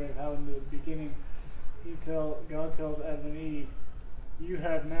category of how in the beginning God tells Adam and Eve, you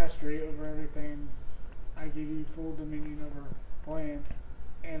have mastery over everything. I give you full dominion over plant,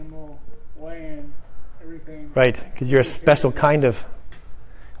 animal, land, everything. Right, because you're a special kind of,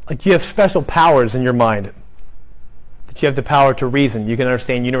 like, you have special powers in your mind. That you have the power to reason. You can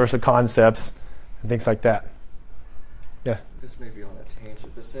understand universal concepts and things like that. Yeah. This may be on a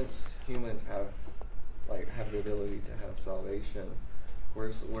tangent, but since humans have the ability to have salvation, where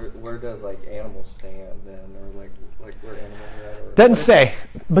does animals stand then, or like where animals are at? Or doesn't say,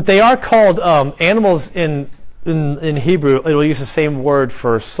 but they are called animals in Hebrew. It will use the same word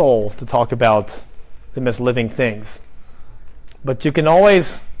for soul to talk about them as living things. But you can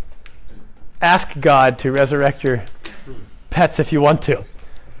always ask God to resurrect your pets if you want to.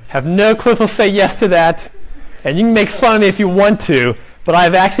 Have no clue if he'll say yes to that, and you can make fun of me if you want to, but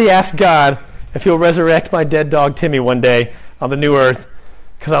I've actually asked God if he'll resurrect my dead dog Timmy one day on the new earth,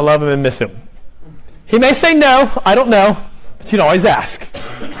 because I love him and miss him. He may say no, I don't know, but you can always ask.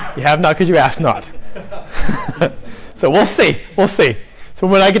 You have not because you ask not. So we'll see. So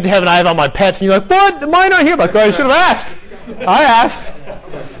when I get to heaven, I have all my pets, and you're like, what? Mine aren't here. I'm like, oh, I should have asked. I asked.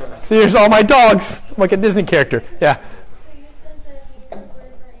 So here's all my dogs, I'm like a Disney character. Yeah. So you said that the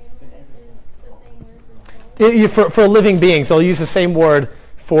word for animals is the same word for soul? For living beings, they'll use the same word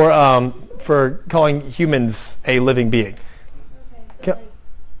for calling humans a living being. Okay,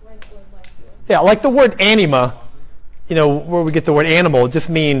 so Yeah, like the word anima, where we get the word animal, it just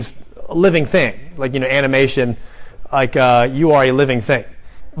means a living thing. Like, animation, like you are a living thing.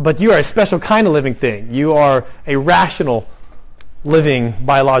 But you are a special kind of living thing. You are a rational, living,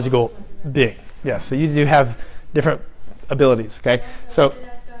 biological being. Yeah, so you do have different abilities, okay? So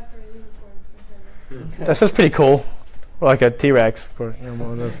that sounds pretty cool. Or like a T-Rex, or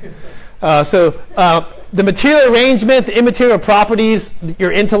one of those. So the material arrangement, the immaterial properties,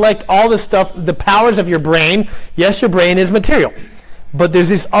 your intellect, all this stuff, the powers of your brain. Yes, your brain is material. But there's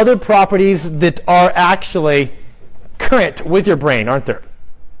these other properties that are actually current with your brain, aren't there?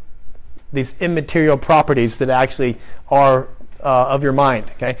 These immaterial properties that actually are of your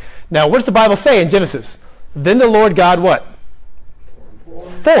mind. Okay. Now, what does the Bible say in Genesis? Then the Lord God what?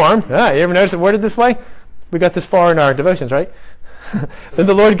 Formed. You ever notice it worded this way? We got this far in our devotions, right? Then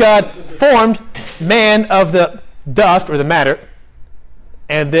the Lord God formed man of the dust, or the matter,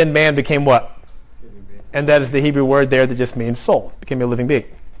 and then man became what? And that is the Hebrew word there that just means soul. Became a living being.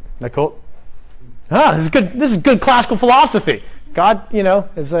 Isn't that cool? This is good. This is good classical philosophy. God,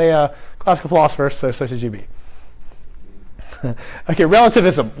 is a classical philosopher, so should you be. Okay,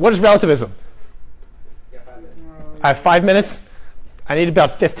 relativism. What is relativism? I have 5 minutes. I need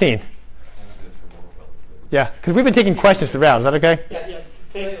about 15. Yeah, because we've been taking questions throughout. Is that okay?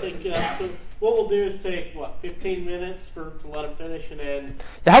 Yeah. So what we'll do is take 15 minutes to let them finish, and then.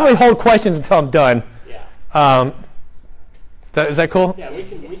 Yeah, how about we hold questions until I'm done? Yeah. Is that cool? Yeah, we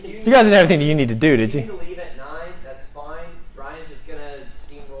can. You guys didn't have anything that you need to do, did You you? need to leave at 9. That's fine. Brian's just gonna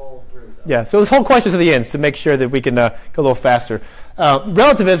steamroll through. Yeah. So let's hold questions to the end to make sure that we can go a little faster.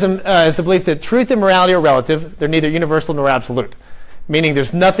 Relativism is the belief that truth and morality are relative. They're neither universal nor absolute. Meaning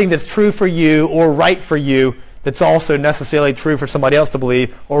there's nothing that's true for you or right for you that's also necessarily true for somebody else to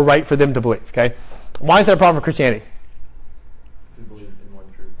believe or right for them to believe. Okay, why is that a problem for Christianity? To believe in one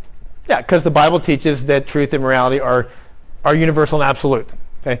truth. Yeah, because the Bible teaches that truth and morality are universal and absolute.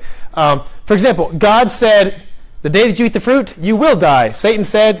 Okay, for example, God said, "The day that you eat the fruit, you will die." Satan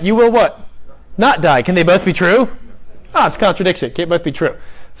said, "You will what? Not die." Can they both be true? It's a contradiction. Can't both be true.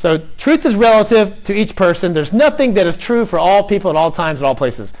 So truth is relative to each person. There's nothing that is true for all people at all times, at all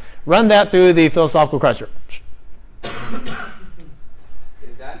places. Run that through the philosophical crusher. Is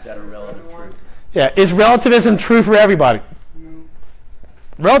that a relative truth? Yeah, is relativism true for everybody? No.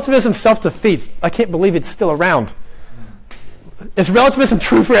 Relativism self-defeats. I can't believe it's still around. Is relativism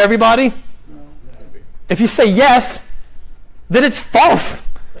true for everybody? No. If you say yes, then it's false.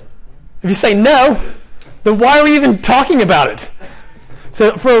 If you say no, then why are we even talking about it?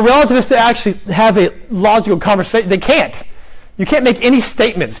 So for a relativist to actually have a logical conversation, they can't. You can't make any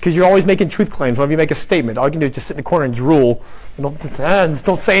statements because you're always making truth claims. Whenever you make a statement, all you can do is just sit in the corner and drool. And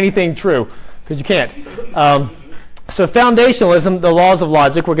don't say anything true because you can't. So foundationalism, the laws of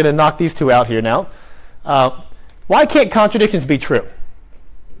logic, we're going to knock these two out here now. Why can't contradictions be true?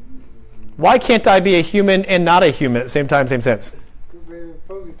 Why can't I be a human and not a human at the same time, same sense? Because they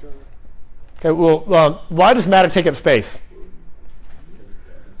oppose each other. Okay, well, why does matter take up space?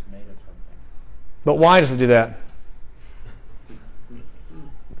 Because it's made of something. But why does it do that?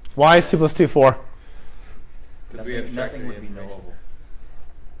 Why is 2 plus 2 4? Because we have nothing would be knowable.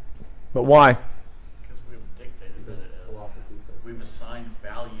 But why? Because we've dictated that it is. Philosophy says. We've assigned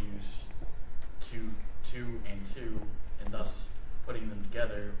values to 2 and 2, and thus putting them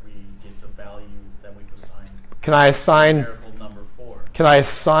together, we get the value that we've assigned. Can I assign? Numerical number 4. Can I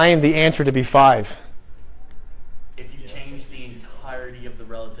assign the answer to be 5? If you change the entirety of the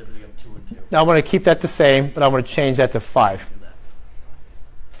relativity of 2 and 2. Now I'm going to keep that the same, but I'm going to change that to 5. Do that.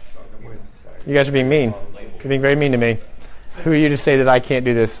 You guys are being mean. You're being very mean to me. Who are you to say that I can't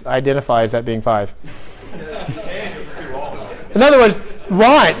do this? I identify as that being 5. In other words,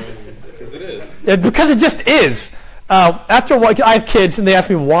 why? Because it is. Because it just is. After a while, I have kids, and they ask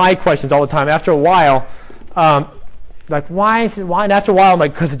me why questions all the time. After a while, like, why is it why? And after a while, I'm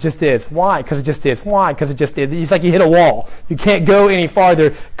like, because it just is. Why? Because it just is. Why? Because it just is. It's like you hit a wall. You can't go any farther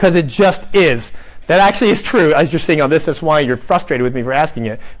because it just is. That actually is true, as you're seeing on this. That's why you're frustrated with me for asking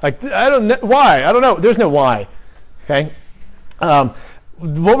it. Like, I don't know. Why? I don't know. There's no why. Okay?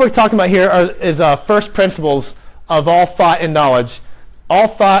 What we're talking about here is first principles of all thought and knowledge. All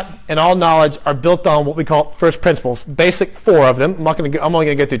thought and all knowledge are built on what we call first principles. Basic 4 of them. I'm only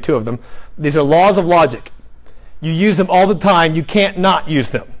going to go through 2 of them. These are laws of logic. You use them all the time. You can't not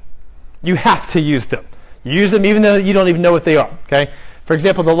use them. You have to use them. You use them even though you don't even know what they are. Okay? For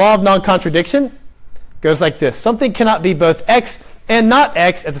example, the law of non-contradiction goes like this. Something cannot be both X and not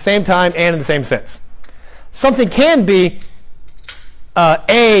X at the same time and in the same sense. Something can be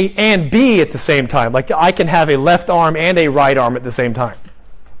A and B at the same time. Like I can have a left arm and a right arm at the same time.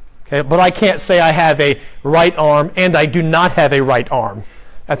 Okay, but I can't say I have a right arm and I do not have a right arm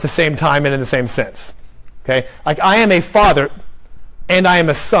at the same time and in the same sense. Okay, like I am a father and I am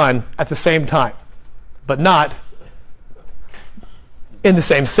a son at the same time, but not in the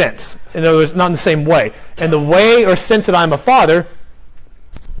same sense. In other words, not in the same way. And the way or sense that I'm a father,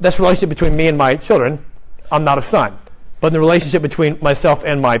 that's the relationship between me and my children. I'm not a son. But in the relationship between myself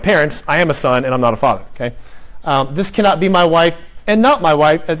and my parents, I am a son and I'm not a father. Okay, this cannot be my wife and not my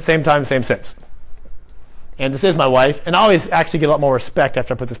wife at the same time, same sense. And this is my wife, and I always actually get a lot more respect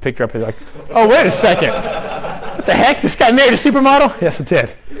after I put this picture up here. Like, oh, wait a second. What the heck? This guy married a supermodel? Yes, it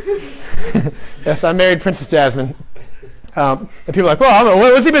did. Yes, I married Princess Jasmine. And people are like, well,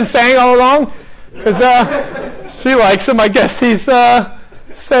 what's he been saying all along? Because she likes him. I guess he's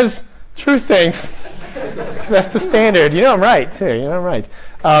says true things. That's the standard. You know I'm right, too. You know I'm right.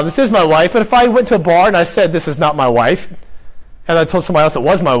 This is my wife, but if I went to a bar and I said this is not my wife, and I told somebody else it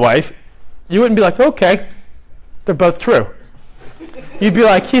was my wife, you wouldn't be like, okay, they're both true. You'd be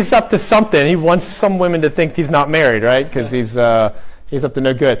like, he's up to something. He wants some women to think he's not married, right? Because he's up to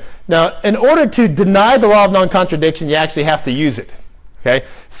no good. Now, in order to deny the law of non-contradiction, you actually have to use it. Okay?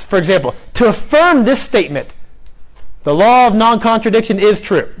 So for example, to affirm this statement, the law of non-contradiction is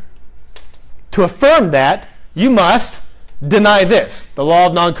true. To affirm that, you must deny this. The law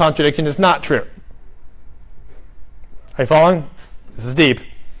of non-contradiction is not true. Are you following? This is deep.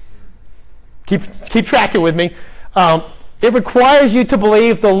 Keep tracking with me. It requires you to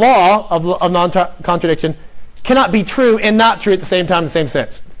believe the law of non-contradiction cannot be true and not true at the same time in the same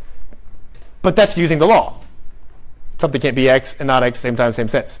sense. But that's using the law. Something can't be X and not X at the same time, same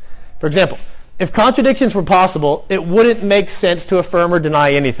sense. For example, if contradictions were possible, it wouldn't make sense to affirm or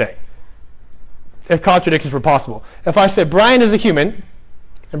deny anything. If contradictions were possible. If I said Brian is a human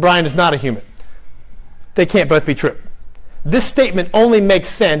and Brian is not a human, they can't both be true. This statement only makes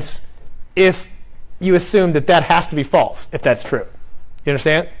sense if you assume that that has to be false, if that's true. You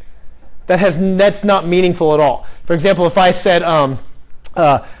understand? That's not meaningful at all. For example, if I said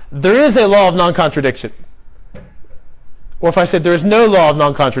there is a law of non-contradiction, or if I said there is no law of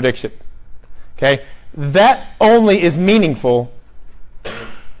non-contradiction, okay, that only is meaningful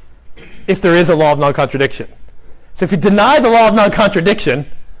if there is a law of non-contradiction. So if you deny the law of non-contradiction,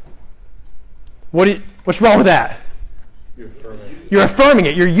 what's wrong with that? You're affirming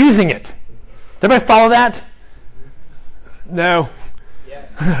it. You're using it. Does everybody follow that? No. Yeah.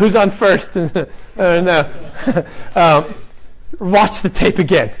 Who's on first? No. Watch the tape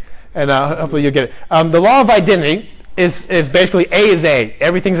again, and hopefully you'll get it. The law of identity is basically A is A.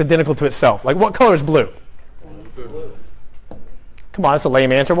 Everything's identical to itself. Like what color is blue? Come on, that's a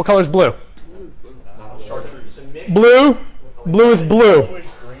lame answer. What color is blue? Chartreuse. Blue? Blue is blue. Which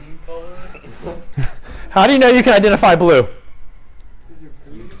green color? How do you know you can identify blue?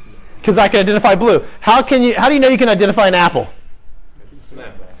 Because I can identify blue. How do you know you can identify an apple?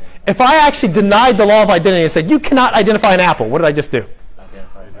 If I actually denied the law of identity and said, you cannot identify an apple, what did I just do?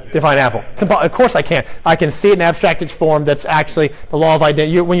 Define an apple. Of course I can. I can see it in abstracted form. That's actually the law of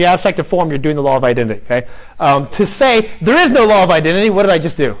identity. When you abstract a form, you're doing the law of identity. Okay. To say there is no law of identity, what did I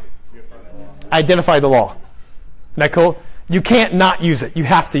just do? Identify the law. Isn't that cool? You can't not use it. You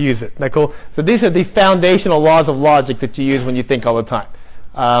have to use it. Isn't that cool? So these are the foundational laws of logic that you use when you think all the time.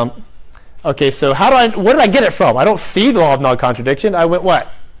 Okay, so where did I get it from? I don't see the law of non-contradiction. I went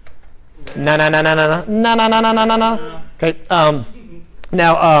what? No. Okay.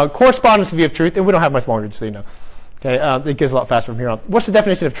 Now, correspondence view of truth, and we don't have much longer, just so you know. Okay, it gets a lot faster from here on. What's the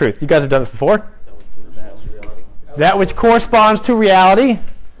definition of truth? You guys have done this before? That which corresponds to reality.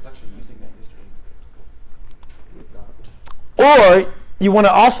 Or you want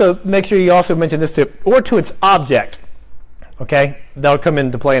to also make sure you also mention this too, or to its object. Okay, that'll come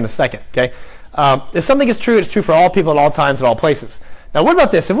into play in a second. Okay, if something is true, it's true for all people at all times at all places. Now, what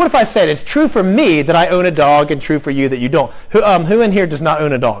about this? What if I said it's true for me that I own a dog and true for you that you don't? Who in here does not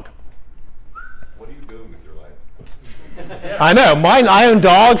own a dog? What are you doing with your life? I know. Mine, I own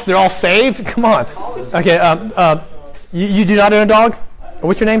dogs. They're all saved. Come on. Okay. You do not own a dog?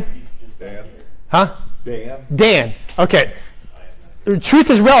 What's your name? Dan. Huh? Dan. Dan. Okay. Truth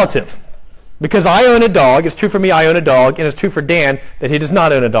is relative. Because I own a dog, it's true for me I own a dog, and it's true for Dan that he does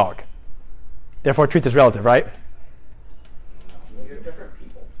not own a dog. Therefore, truth is relative, right?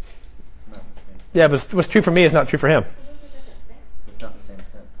 Yeah, but what's true for me is not true for him. It's not the same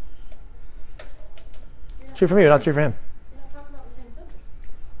sense. It's true for me, but not true for him.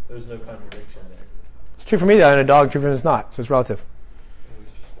 There's no contradiction there. It's true for me that I own a dog, true for him it's not, so it's relative.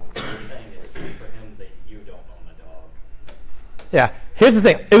 You're saying it's true for him that you don't own a dog. Yeah, here's the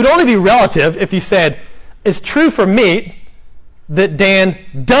thing. It would only be relative if you said, it's true for me that Dan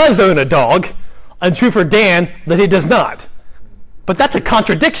does own a dog, and true for Dan that he does not. But that's a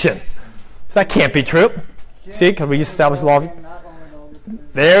contradiction. So that can't be true. See, because we just established the law of...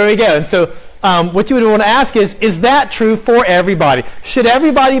 There we go. And so what you would want to ask is that true for everybody? Should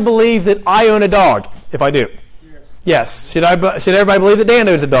everybody believe that I own a dog? If I do. Yes. Should everybody believe that Dan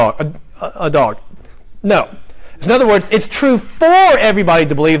owns a dog? No. In other words, it's true for everybody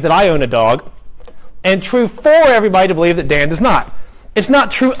to believe that I own a dog, and true for everybody to believe that Dan does not. It's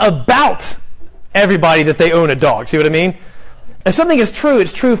not true about everybody that they own a dog. See what I mean? If something is true,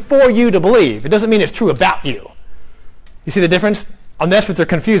 it's true for you to believe. It doesn't mean it's true about you. You see the difference? And that's what they're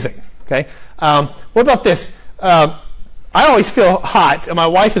confusing. Okay. What about this? I always feel hot, and my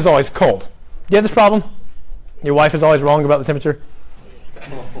wife is always cold. Do you have this problem? Your wife is always wrong about the temperature?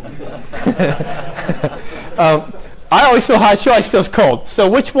 I always feel hot. She always feels cold. So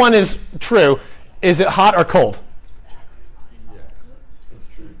which one is true? Is it hot or cold? It's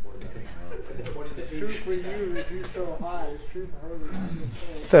true for you. It's true for you if you feel high. It's true for her. If you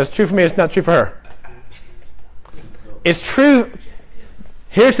feel cold. So it's true for me. It's not true for her. It's true.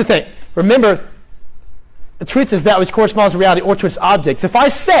 Here's the thing. Remember, the truth is that which corresponds to reality or to its objects. If I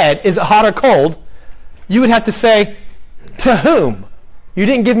said, is it hot or cold, you would have to say, to whom? You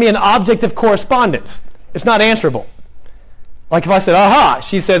didn't give me an object of correspondence. It's not answerable. Like if I said, aha,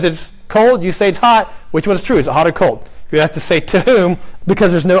 she says it's cold, you say it's hot. Which one is true? Is it hot or cold? You have to say to whom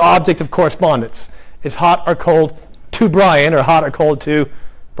because there's no object of correspondence. It's hot or cold to Brian or hot or cold to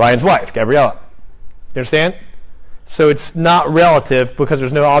Brian's wife, Gabriella. You understand? So it's not relative because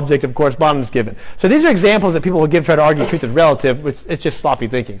there's no object of correspondence given. So these are examples that people will give, try to argue truth is relative, which it's just sloppy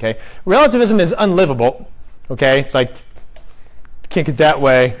thinking. Okay, relativism is unlivable. Okay, it's like can't get that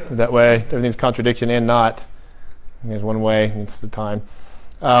way, everything's contradiction and not. There's one way, it's the time.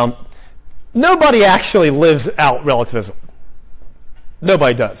 Nobody actually lives out relativism.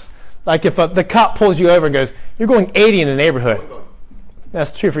 Nobody does. Like if the cop pulls you over and goes, "You're going 80 in the neighborhood,"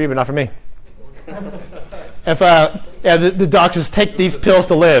 that's true for you, but not for me. If the doctors take these pills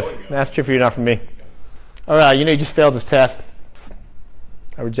to live, that's true for you, not for me. All right, you just failed this test.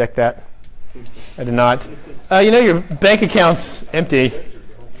 I reject that. I did not. Your bank account's empty.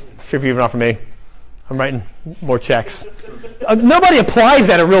 It's true for you, but not for me. I'm writing more checks. Nobody applies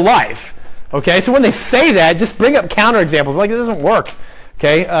that in real life. Okay, so when they say that, just bring up counterexamples. Like it doesn't work.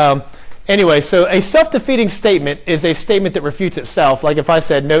 Okay. Anyway, so a self-defeating statement is a statement that refutes itself. Like if I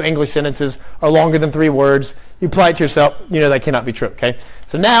said no English sentences are longer than 3 words, you apply it to yourself, that cannot be true. Okay.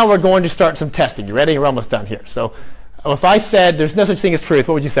 So now we're going to start some testing. You ready? We're almost done here. So if I said there's no such thing as truth,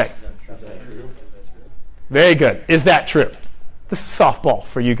 what would you say? Very good. Is that true? This is softball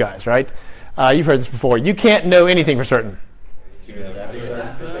for you guys, right? You've heard this before. You can't know anything for certain. Do you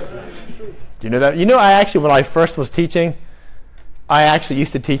know that? You know, I actually, when I first was teaching, I actually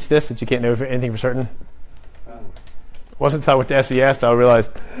used to teach this, that you can't know anything for certain. It wasn't until I went to SES that I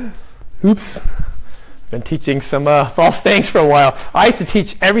realized, oops, I've been teaching some false things for a while. I used to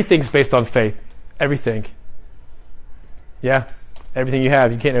teach everything's based on faith. Everything. Yeah, everything you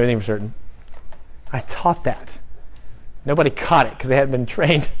have, you can't know anything for certain. I taught that. Nobody caught it because they hadn't been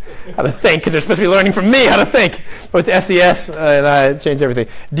trained how to think, because they're supposed to be learning from me how to think. But with SES, and I changed everything.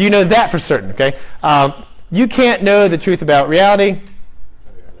 Do you know that for certain? Okay. You can't know the truth about reality.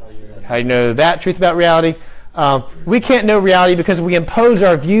 How do you know that truth about reality? We can't know reality because we impose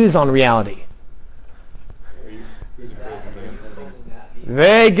our views on reality.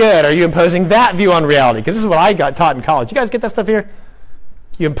 Very good. Are you imposing that view on reality? Because this is what I got taught in college. You guys get that stuff here?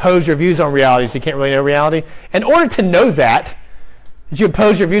 You impose your views on reality, so you can't really know reality. In order to know that you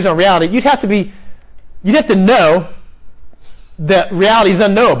impose your views on reality, you'd have to know that reality is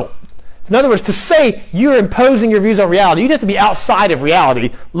unknowable. In other words, to say you're imposing your views on reality, you'd have to be outside of reality,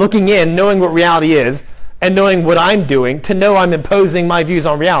 looking in, knowing what reality is, and knowing what I'm doing to know I'm imposing my views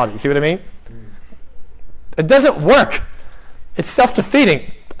on reality. See what I mean? It doesn't work. It's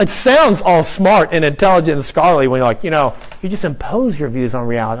self-defeating. It sounds all smart and intelligent and scholarly when you're like, you just impose your views on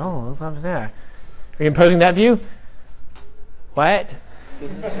reality. Oh, what's that? Are you imposing that view? What?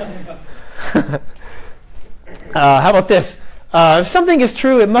 How about this? If something is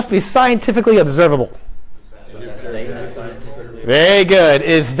true, it must be scientifically observable. Very good.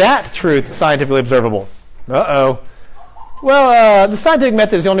 Is that truth scientifically observable? Uh-oh. Well, the scientific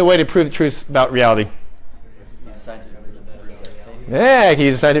method is the only way to prove the truth about reality. Yeah, can you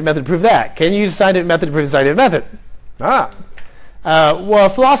use a scientific method to prove that? Can you use a scientific method to prove the scientific method? Well,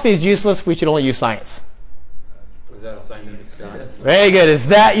 philosophy is useless. We should only use science. Was that a scientific science? Very good. Is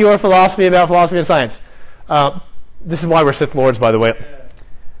that your philosophy about philosophy and science? This is why we're Sith Lords, by the way.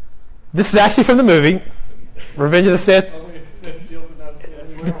 This is actually from the movie Revenge of the Sith.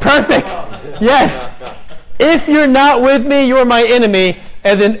 Perfect. Yes. If you're not with me, you're my enemy.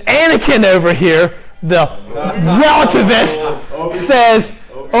 And then Anakin over here, the relativist, says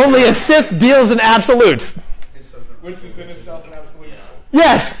only a Sith deals in absolutes. Which is in itself an absolute.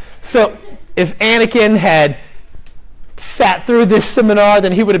 Yes. So if Anakin had sat through this seminar,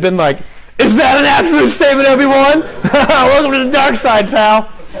 then he would have been like, is that an absolute statement, Obi-Wan? Welcome to the dark side, pal.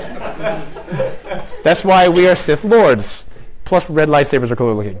 That's why we are Sith Lords. Plus, red lightsabers are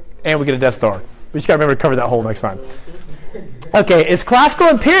cooler looking. And we get a Death Star. We just got to remember to cover that hole next time. Okay, is classical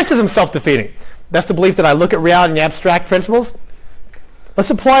empiricism self-defeating? That's the belief that I look at reality and abstract principles. Let's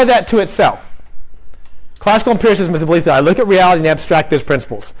apply that to itself. Classical empiricism is the belief that I look at reality and abstract those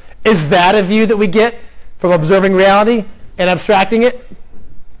principles. Is that a view that we get from observing reality and abstracting it?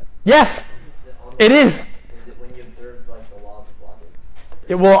 Yes, it is. Is it when you observe like the laws of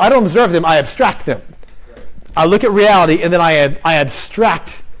logic? Well, I don't observe them, I abstract them. I look at reality and then I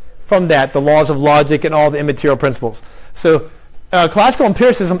abstract from that the laws of logic and all the immaterial principles. So classical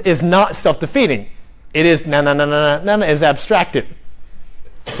empiricism is not self-defeating. It is is abstracted.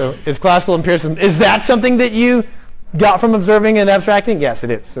 So is classical empiricism, is that something that you got from observing and abstracting? Yes, it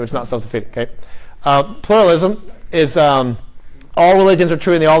is. So it's not self-defeating. Okay. Pluralism is all religions are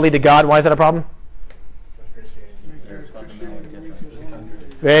true and they all lead to God. Why is that a problem?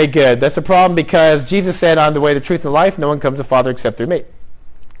 Very good. That's a problem because Jesus said, I'm the way, the truth, and the life. No one comes to the Father except through me.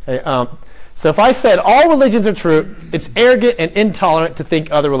 Okay, so if I said all religions are true, it's arrogant and intolerant to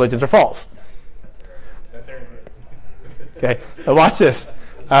think other religions are false. That's arrogant. Okay, now watch this.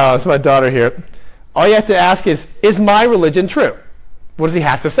 It's my daughter here. All you have to ask is my religion true? What does he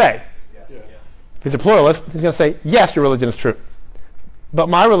have to say? Yes. If he's a pluralist, he's going to say, yes, your religion is true. But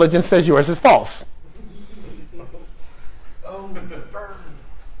my religion says yours is false.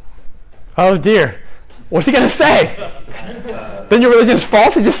 Oh dear. What's he going to say? Then your religion is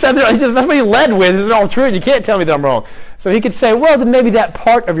false? He just said that. That's what he led with. It's all true. You can't tell me that I'm wrong. So he could say, well, then maybe that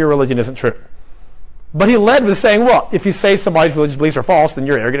part of your religion isn't true. But he led with saying, well, if you say somebody's religious beliefs are false, then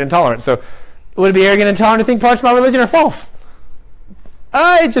you're arrogant and intolerant. So would it be arrogant and intolerant to think parts of my religion are false?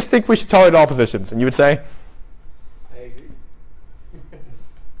 I just think we should tolerate all positions. And you would say? I agree.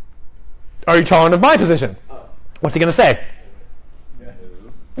 Are you tolerant of my position? What's he going to say?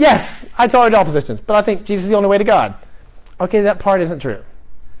 Yes, I tolerate all positions, but I think Jesus is the only way to God. Okay, that part isn't true.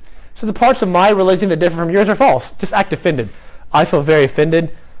 So the parts of my religion that differ from yours are false. Just act offended. I feel very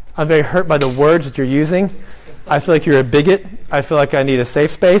offended. I'm very hurt by the words that you're using. I feel like you're a bigot. I feel like I need a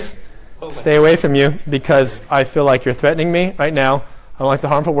safe space. Stay away from you because I feel like you're threatening me right now. I don't like the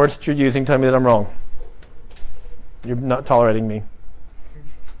harmful words that you're using. Tell me that I'm wrong. You're not tolerating me.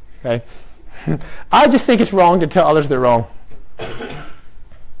 Okay? I just think it's wrong to tell others they're wrong. How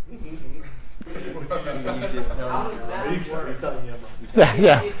does that work?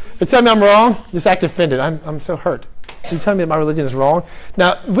 Yeah. You tell me I'm wrong, just act offended. I'm so hurt. You tell me that my religion is wrong.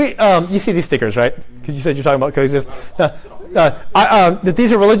 Now, you see these stickers, right? Because you said you're talking about coexist. That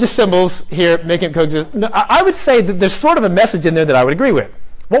these are religious symbols here, making it coexist. No, I would say that there's sort of a message in there that I would agree with.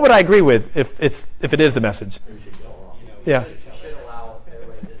 What would I agree with if it is the message? Yeah.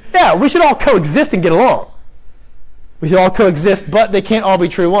 Yeah, we should all coexist and get along. We should all coexist, but they can't all be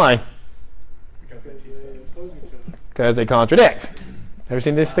true. Why? Because they contradict. Ever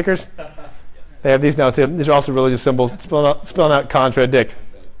seen these stickers? They have these now. These are also religious symbols spelling out contradict.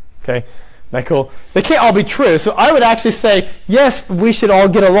 Okay, isn't that cool? They can't all be true. So I would actually say, yes, we should all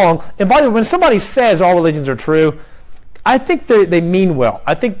get along. And by the way, when somebody says all religions are true, I think they mean well.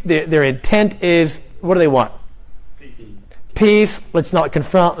 I think their intent is, what do they want? Peace. Let's not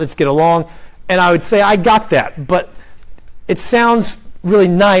confront. Let's get along. And I would say I got that. But it sounds really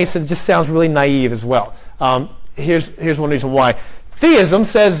nice. And it just sounds really naive as well. Here's one reason why. Theism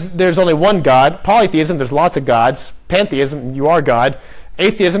says there's only one God. Polytheism, there's lots of gods. Pantheism, you are God.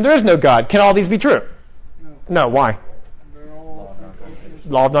 Atheism, there is no God. Can all these be true? No. Why?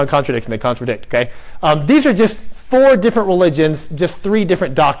 Law of non-contradiction. They contradict. Okay. These are just 4 different religions, just 3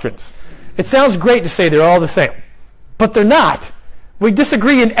 different doctrines. It sounds great to say they're all the same, but they're not. We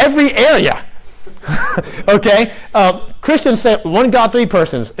disagree in every area. Okay. Christians say one God, 3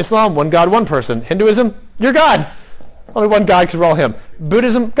 persons. Islam, one God, 1 person. Hinduism, you're God. Only one God because we're all Him.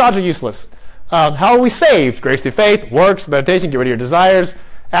 Buddhism, gods are useless. How are we saved? Grace through faith, works, meditation, get rid of your desires,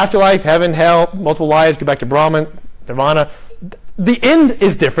 afterlife, heaven, hell, multiple lives, go back to Brahman, Nirvana. The end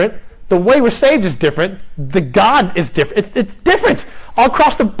is different. The way we're saved is different. The God is different. It's different all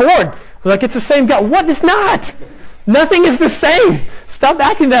across the board. Like it's the same God. What? It's not. Nothing is the same. Stop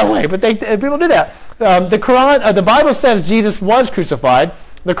acting that way. But people do that. The Quran, the Bible says Jesus was crucified.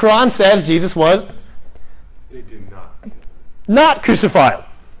 The Quran says Jesus was. They do not crucified.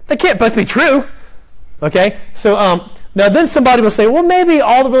 They can't both be true. Okay? So now then somebody will say, well, maybe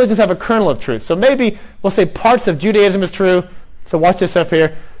all the religions have a kernel of truth. So maybe we'll say parts of Judaism is true. So watch this up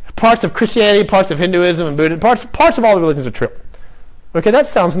here. Parts of Christianity, parts of Hinduism and Buddhism, parts of all the religions are true. Okay, that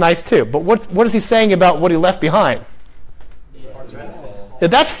sounds nice too. But what is he saying about what he left behind? If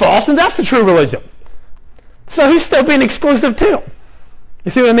that's false, then that's the true religion. So he's still being exclusive too. You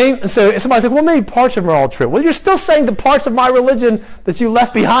see what I mean? And so somebody's like, well, maybe parts of them are all true. Well, you're still saying the parts of my religion that you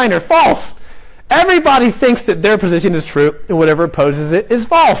left behind are false. Everybody thinks that their position is true, and whatever opposes it is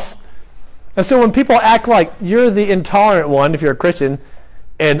false. And so when people act like you're the intolerant one, if you're a Christian,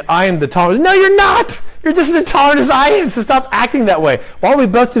 and I am the tolerant, no, you're not. You're just as intolerant as I am, so stop acting that way. Why don't we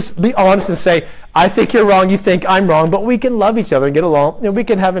both just be honest and say, I think you're wrong, you think I'm wrong, but we can love each other and get along, and we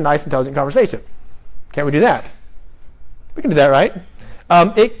can have a nice, intelligent conversation. Can't we do that? We can do that, right?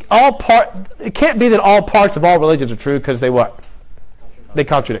 It can't be that all parts of all religions are true because they what? They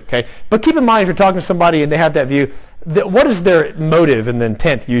contradict. Okay, but keep in mind if you're talking to somebody and they have that view, what is their motive and the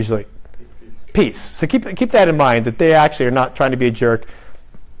intent usually? Peace. So keep that in mind that they actually are not trying to be a jerk.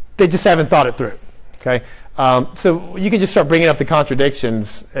 They just haven't thought it through. Okay, so you can just start bringing up the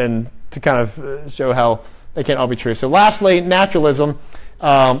contradictions and to kind of show how they can't all be true. So lastly, naturalism.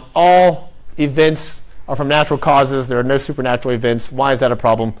 All events are from natural causes. There are no supernatural events. Why is that a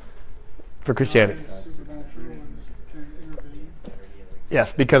problem for Christianity?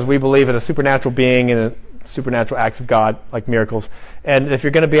 Yes, because we believe in a supernatural being and a supernatural acts of God, like miracles. And if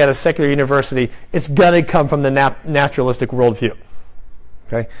you're going to be at a secular university, it's going to come from the naturalistic worldview.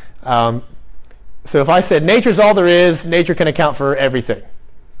 Okay? So if I said nature's all there is, nature can account for everything,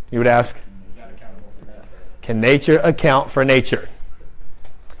 you would ask, can nature account for nature?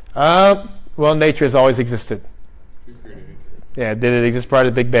 Well, nature has always existed. Yeah, did it exist prior to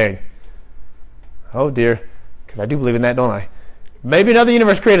the Big Bang? Oh dear, because I do believe in that, don't I? Maybe another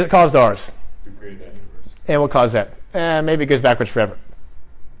universe created that caused ours. Who created that universe? And what caused that? Maybe it goes backwards forever.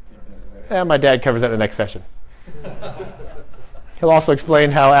 My dad covers that in the next session. He'll also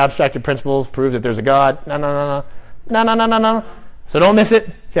explain how abstracted principles prove that there's a God. No. So don't miss it.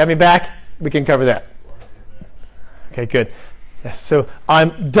 If you have me back, we can cover that. Okay, good. Yes, so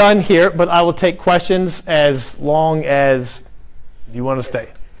I'm done here, but I will take questions as long as you want to stay.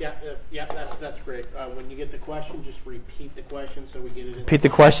 Yeah, that's great. When you get the question, just repeat the question so we get it in. Repeat the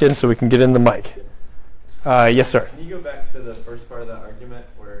question so we can get in the mic. Yes, sir. Can you go back to the first part of that argument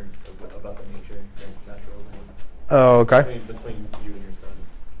where about the nature and natural thing? Oh, okay. Between you and your son.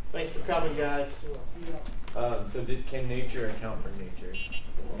 Thanks for coming, guys. So can nature account for nature?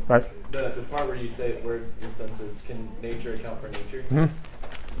 Right. The part where you say where your sense is, can nature account for nature? Mhm.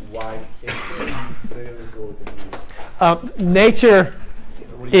 Why can't it? Maybe I'm just a little confused. Nature What do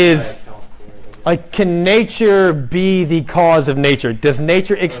you mean by is account for it? like, can nature be the cause of nature? Does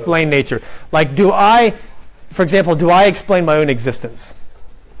nature explain nature? Like, for example, do I explain my own existence?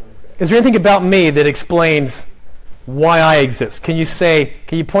 Is there anything about me that explains why I exist? Can you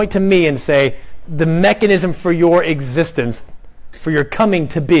point to me and say, the mechanism for your existence, for your coming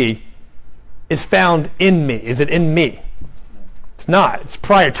to be, is found in me? Is it in me? It's not. It's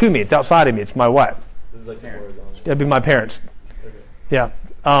prior to me. It's outside of me. It's my what? This is like the horizontal. That'd be my parents. Okay. Yeah.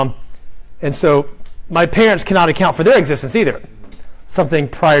 And so my parents cannot account for their existence either. Something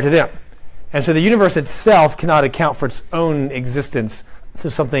prior to them. And so the universe itself cannot account for its own existence, so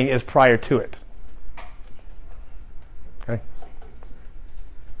something is prior to it. Okay?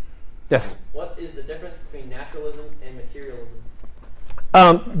 Yes? What is the difference between naturalism and materialism?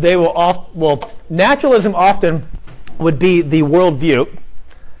 Naturalism often would be the worldview,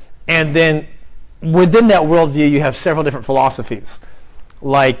 and then within that worldview you have several different philosophies.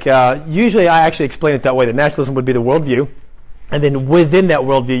 Like, usually I actually explain it that way, that naturalism would be the worldview, and then within that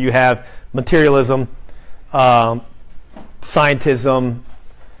worldview you have materialism, scientism,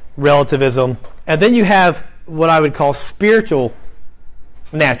 relativism, and then you have what I would call spiritual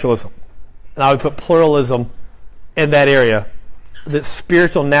naturalism. And I would put pluralism in that area. That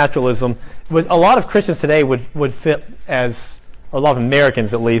spiritual naturalism, a lot of Christians today would fit as, or a lot of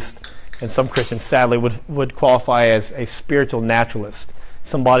Americans at least, and some Christians sadly would qualify as a spiritual naturalist.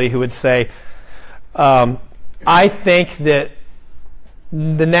 Somebody who would say, I think that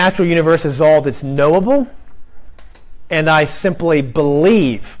the natural universe is all that's knowable, and I simply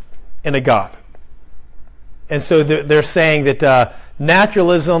believe in a God. And so they're saying that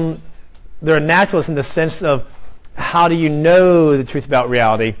naturalism, they're a naturalist in the sense of how do you know the truth about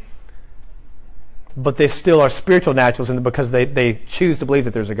reality, but they still are spiritual naturalists because they choose to believe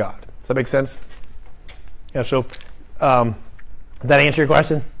that there's a God. Does that make sense? Yeah, so does that answer your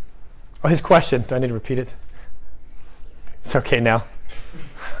question? Oh, his question. Do I need to repeat it? It's okay now.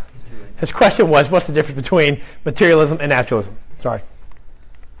 His question was, what's the difference between materialism and naturalism? Sorry.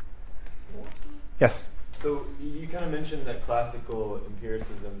 Yes? So you kind of mentioned that classical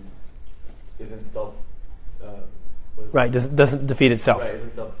empiricism isn't right, doesn't defeat itself. Right, isn't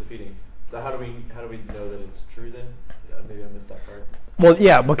self-defeating. So how do we know that it's true then? Maybe I missed that part. Well,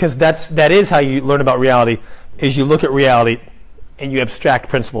 yeah, because that is how you learn about reality. Is you look at reality and you abstract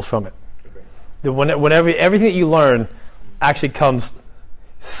principles from it. Okay. Whenever everything that you learn actually comes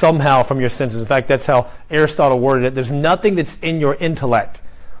somehow from your senses. In fact, that's how Aristotle worded it. There's nothing that's in your intellect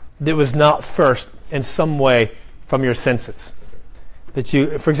that was not first in some way from your senses. That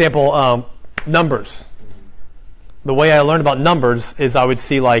you, for example, numbers. The way I learned about numbers is I would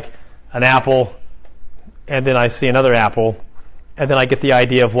see like an apple, and then I see another apple, and then I get the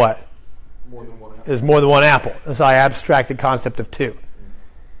idea of what? More than one apple. There's more than one apple. And so I abstract the concept of two.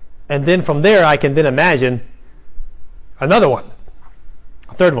 And then from there I can then imagine another one,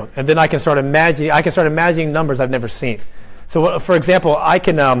 a third one, and then I can start imagining numbers I've never seen. So for example, I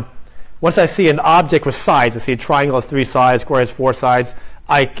can once I see an object with sides, I see a triangle has 3 sides, square has 4 sides,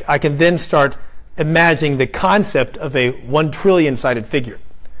 I can then start imagining the concept of a 1 trillion sided figure.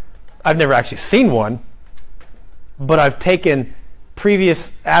 I've never actually seen one, but I've taken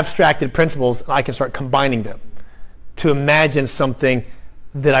previous abstracted principles and I can start combining them to imagine something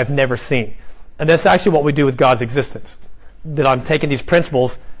that I've never seen. And that's actually what we do with God's existence. That I'm taking these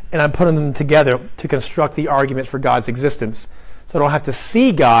principles and I'm putting them together to construct the arguments for God's existence. So I don't have to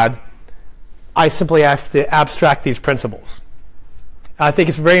see God, I simply have to abstract these principles. I think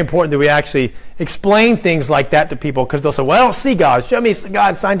it's very important that we actually explain things like that to people, because they'll say, well, I don't see God. Show me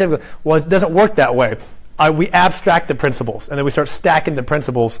God scientifically. Well, it doesn't work that way. We abstract the principles, and then we start stacking the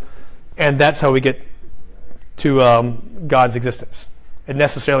principles, and that's how we get to God's existence. It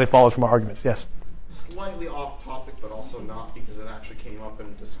necessarily follows from our arguments. Yes? Slightly off topic, but also not, because it actually came up in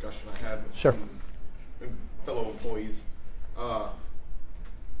a discussion I had with Sure. some fellow employees.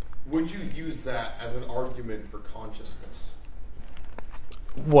 Would you use that as an argument for consciousness?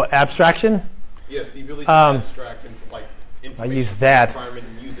 What, abstraction? Yes, the ability to abstract information use from that. the environment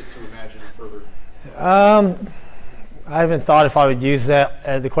and use it to imagine further. I haven't thought if I would use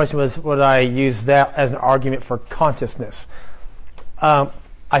that. The question was, would I use that as an argument for consciousness? I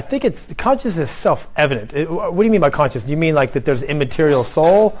think consciousness is self-evident. What do you mean by consciousness? Do you mean like that there's an immaterial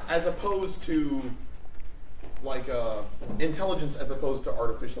soul? As opposed to like intelligence, as opposed to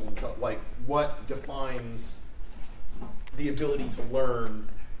artificial intelligence. Like, what defines the ability to learn,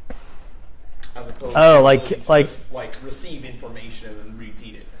 as opposed to the ability to just, like receive information and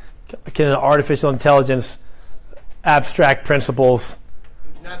repeat it? can an artificial intelligence abstract principles,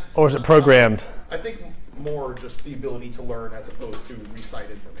 or is it programmed? I think more just the ability to learn as opposed to recite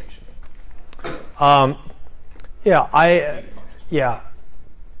information.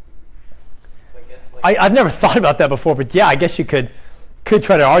 I've never thought about that before, but yeah, I guess you could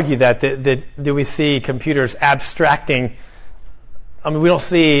try to argue that do we see computers abstracting? I mean, we don't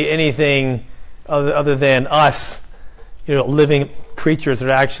see anything other than us, living creatures that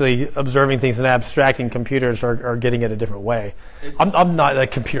are actually observing things and abstracting. Computers are getting it a different way. I'm not a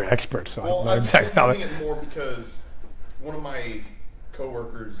computer expert, so I don't know exactly how. I'm using it more because one of my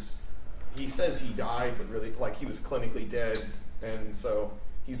coworkers, he says he died, but really, like, he was clinically dead, and so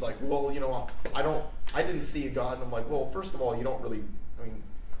he's like, well, I didn't see a God, and I'm like, well, first of all, you don't really,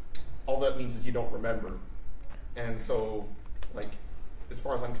 all that means is you don't remember, and so, like, as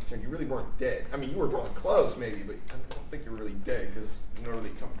far as I'm concerned, you really weren't dead. I mean, you were drawing close, maybe, but I don't think you're really dead because you're not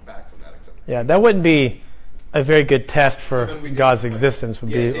really coming back from that. Except that wouldn't be a very good test for God's existence.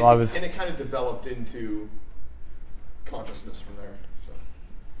 Would be and it kind of developed into consciousness from there. So.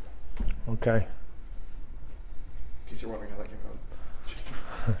 Okay. In case you're wondering how that came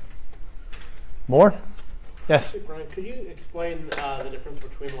out. More? Yes. Hey, Brian, could you explain the difference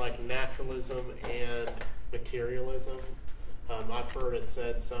between like naturalism and materialism? I've heard it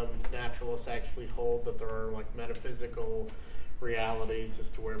said some naturalists actually hold that there are like metaphysical realities as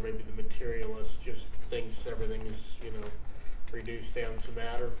to where maybe the materialist just thinks everything is, reduced down to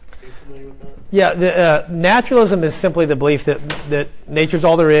matter. Are you familiar with that? Yeah, naturalism is simply the belief that nature's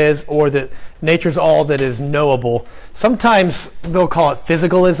all there is, or that nature's all that is knowable. Sometimes they'll call it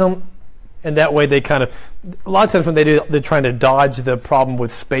physicalism, and that way they kind of, a lot of times when they do, they're trying to dodge the problem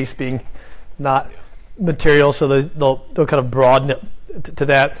with space being not material, so they'll kind of broaden it to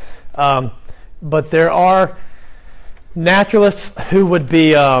that. But there are naturalists who would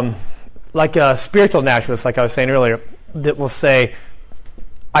be like a spiritual naturalist, like I was saying earlier, that will say,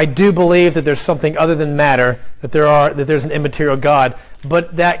 I do believe that there's something other than matter, that there's an immaterial God,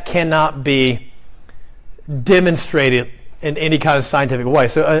 but that cannot be demonstrated in any kind of scientific way.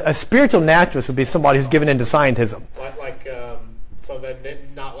 So a spiritual naturalist would be somebody who's given into scientism. So then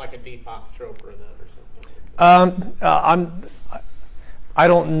not like a Deepak Chopra then. I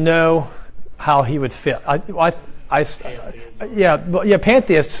don't know how he would fit.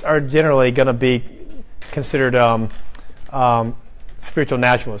 Pantheists are generally going to be considered spiritual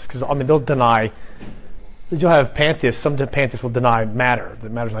naturalists because they'll deny. You'll have pantheists. Some pantheists will deny matter.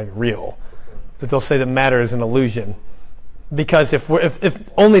 That matter's not real. That they'll say that matter is an illusion, because if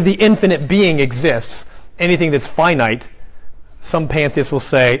only the infinite being exists, anything that's finite, some pantheists will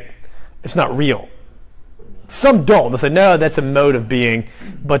say it's not real. Some don't. They'll say, no, that's a mode of being.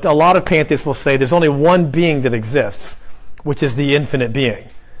 But a lot of pantheists will say there's only one being that exists, which is the infinite being.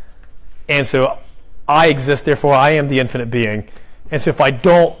 And so I exist, therefore I am the infinite being. And so if I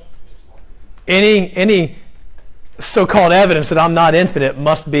don't, any so-called evidence that I'm not infinite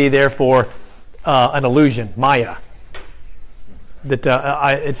must be, therefore, an illusion, Maya. That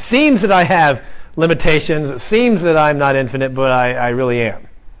it seems that I have limitations. It seems that I'm not infinite, but I really am.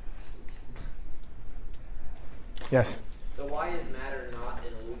 Yes? So why is matter not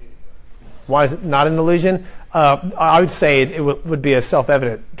an illusion? Why is it not an illusion? I would say it would be a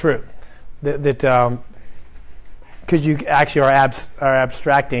self-evident truth. That because you actually are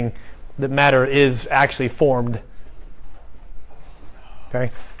abstracting that matter is actually formed. Okay?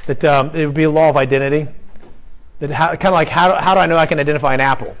 That it would be a law of identity. That kind of like how do I know I can identify an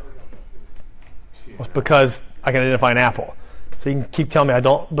apple? Well, it's because I can identify an apple. So you can keep telling me I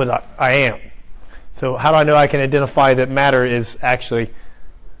don't, but I am. So how do I know I can identify that matter is actually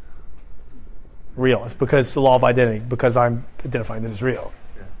real? It's because it's the law of identity, because I'm identifying that it's real.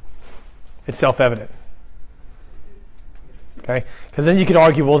 Yeah. It's self-evident. Okay? Because then you could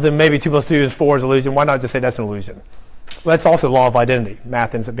argue, well, then maybe 2 + 2 is 4 is illusion. Why not just say that's an illusion? Well, that's also law of identity.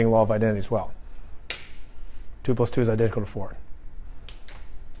 Math ends up being law of identity as well. 2 + 2 is identical to 4.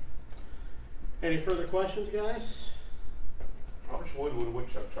 Any further questions, guys? How much wood would a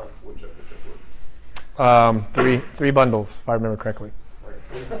woodchuck chuck wood? 3 bundles, if I remember correctly.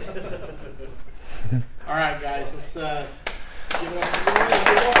 All right, guys, let's give it up.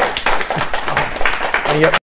 Yep.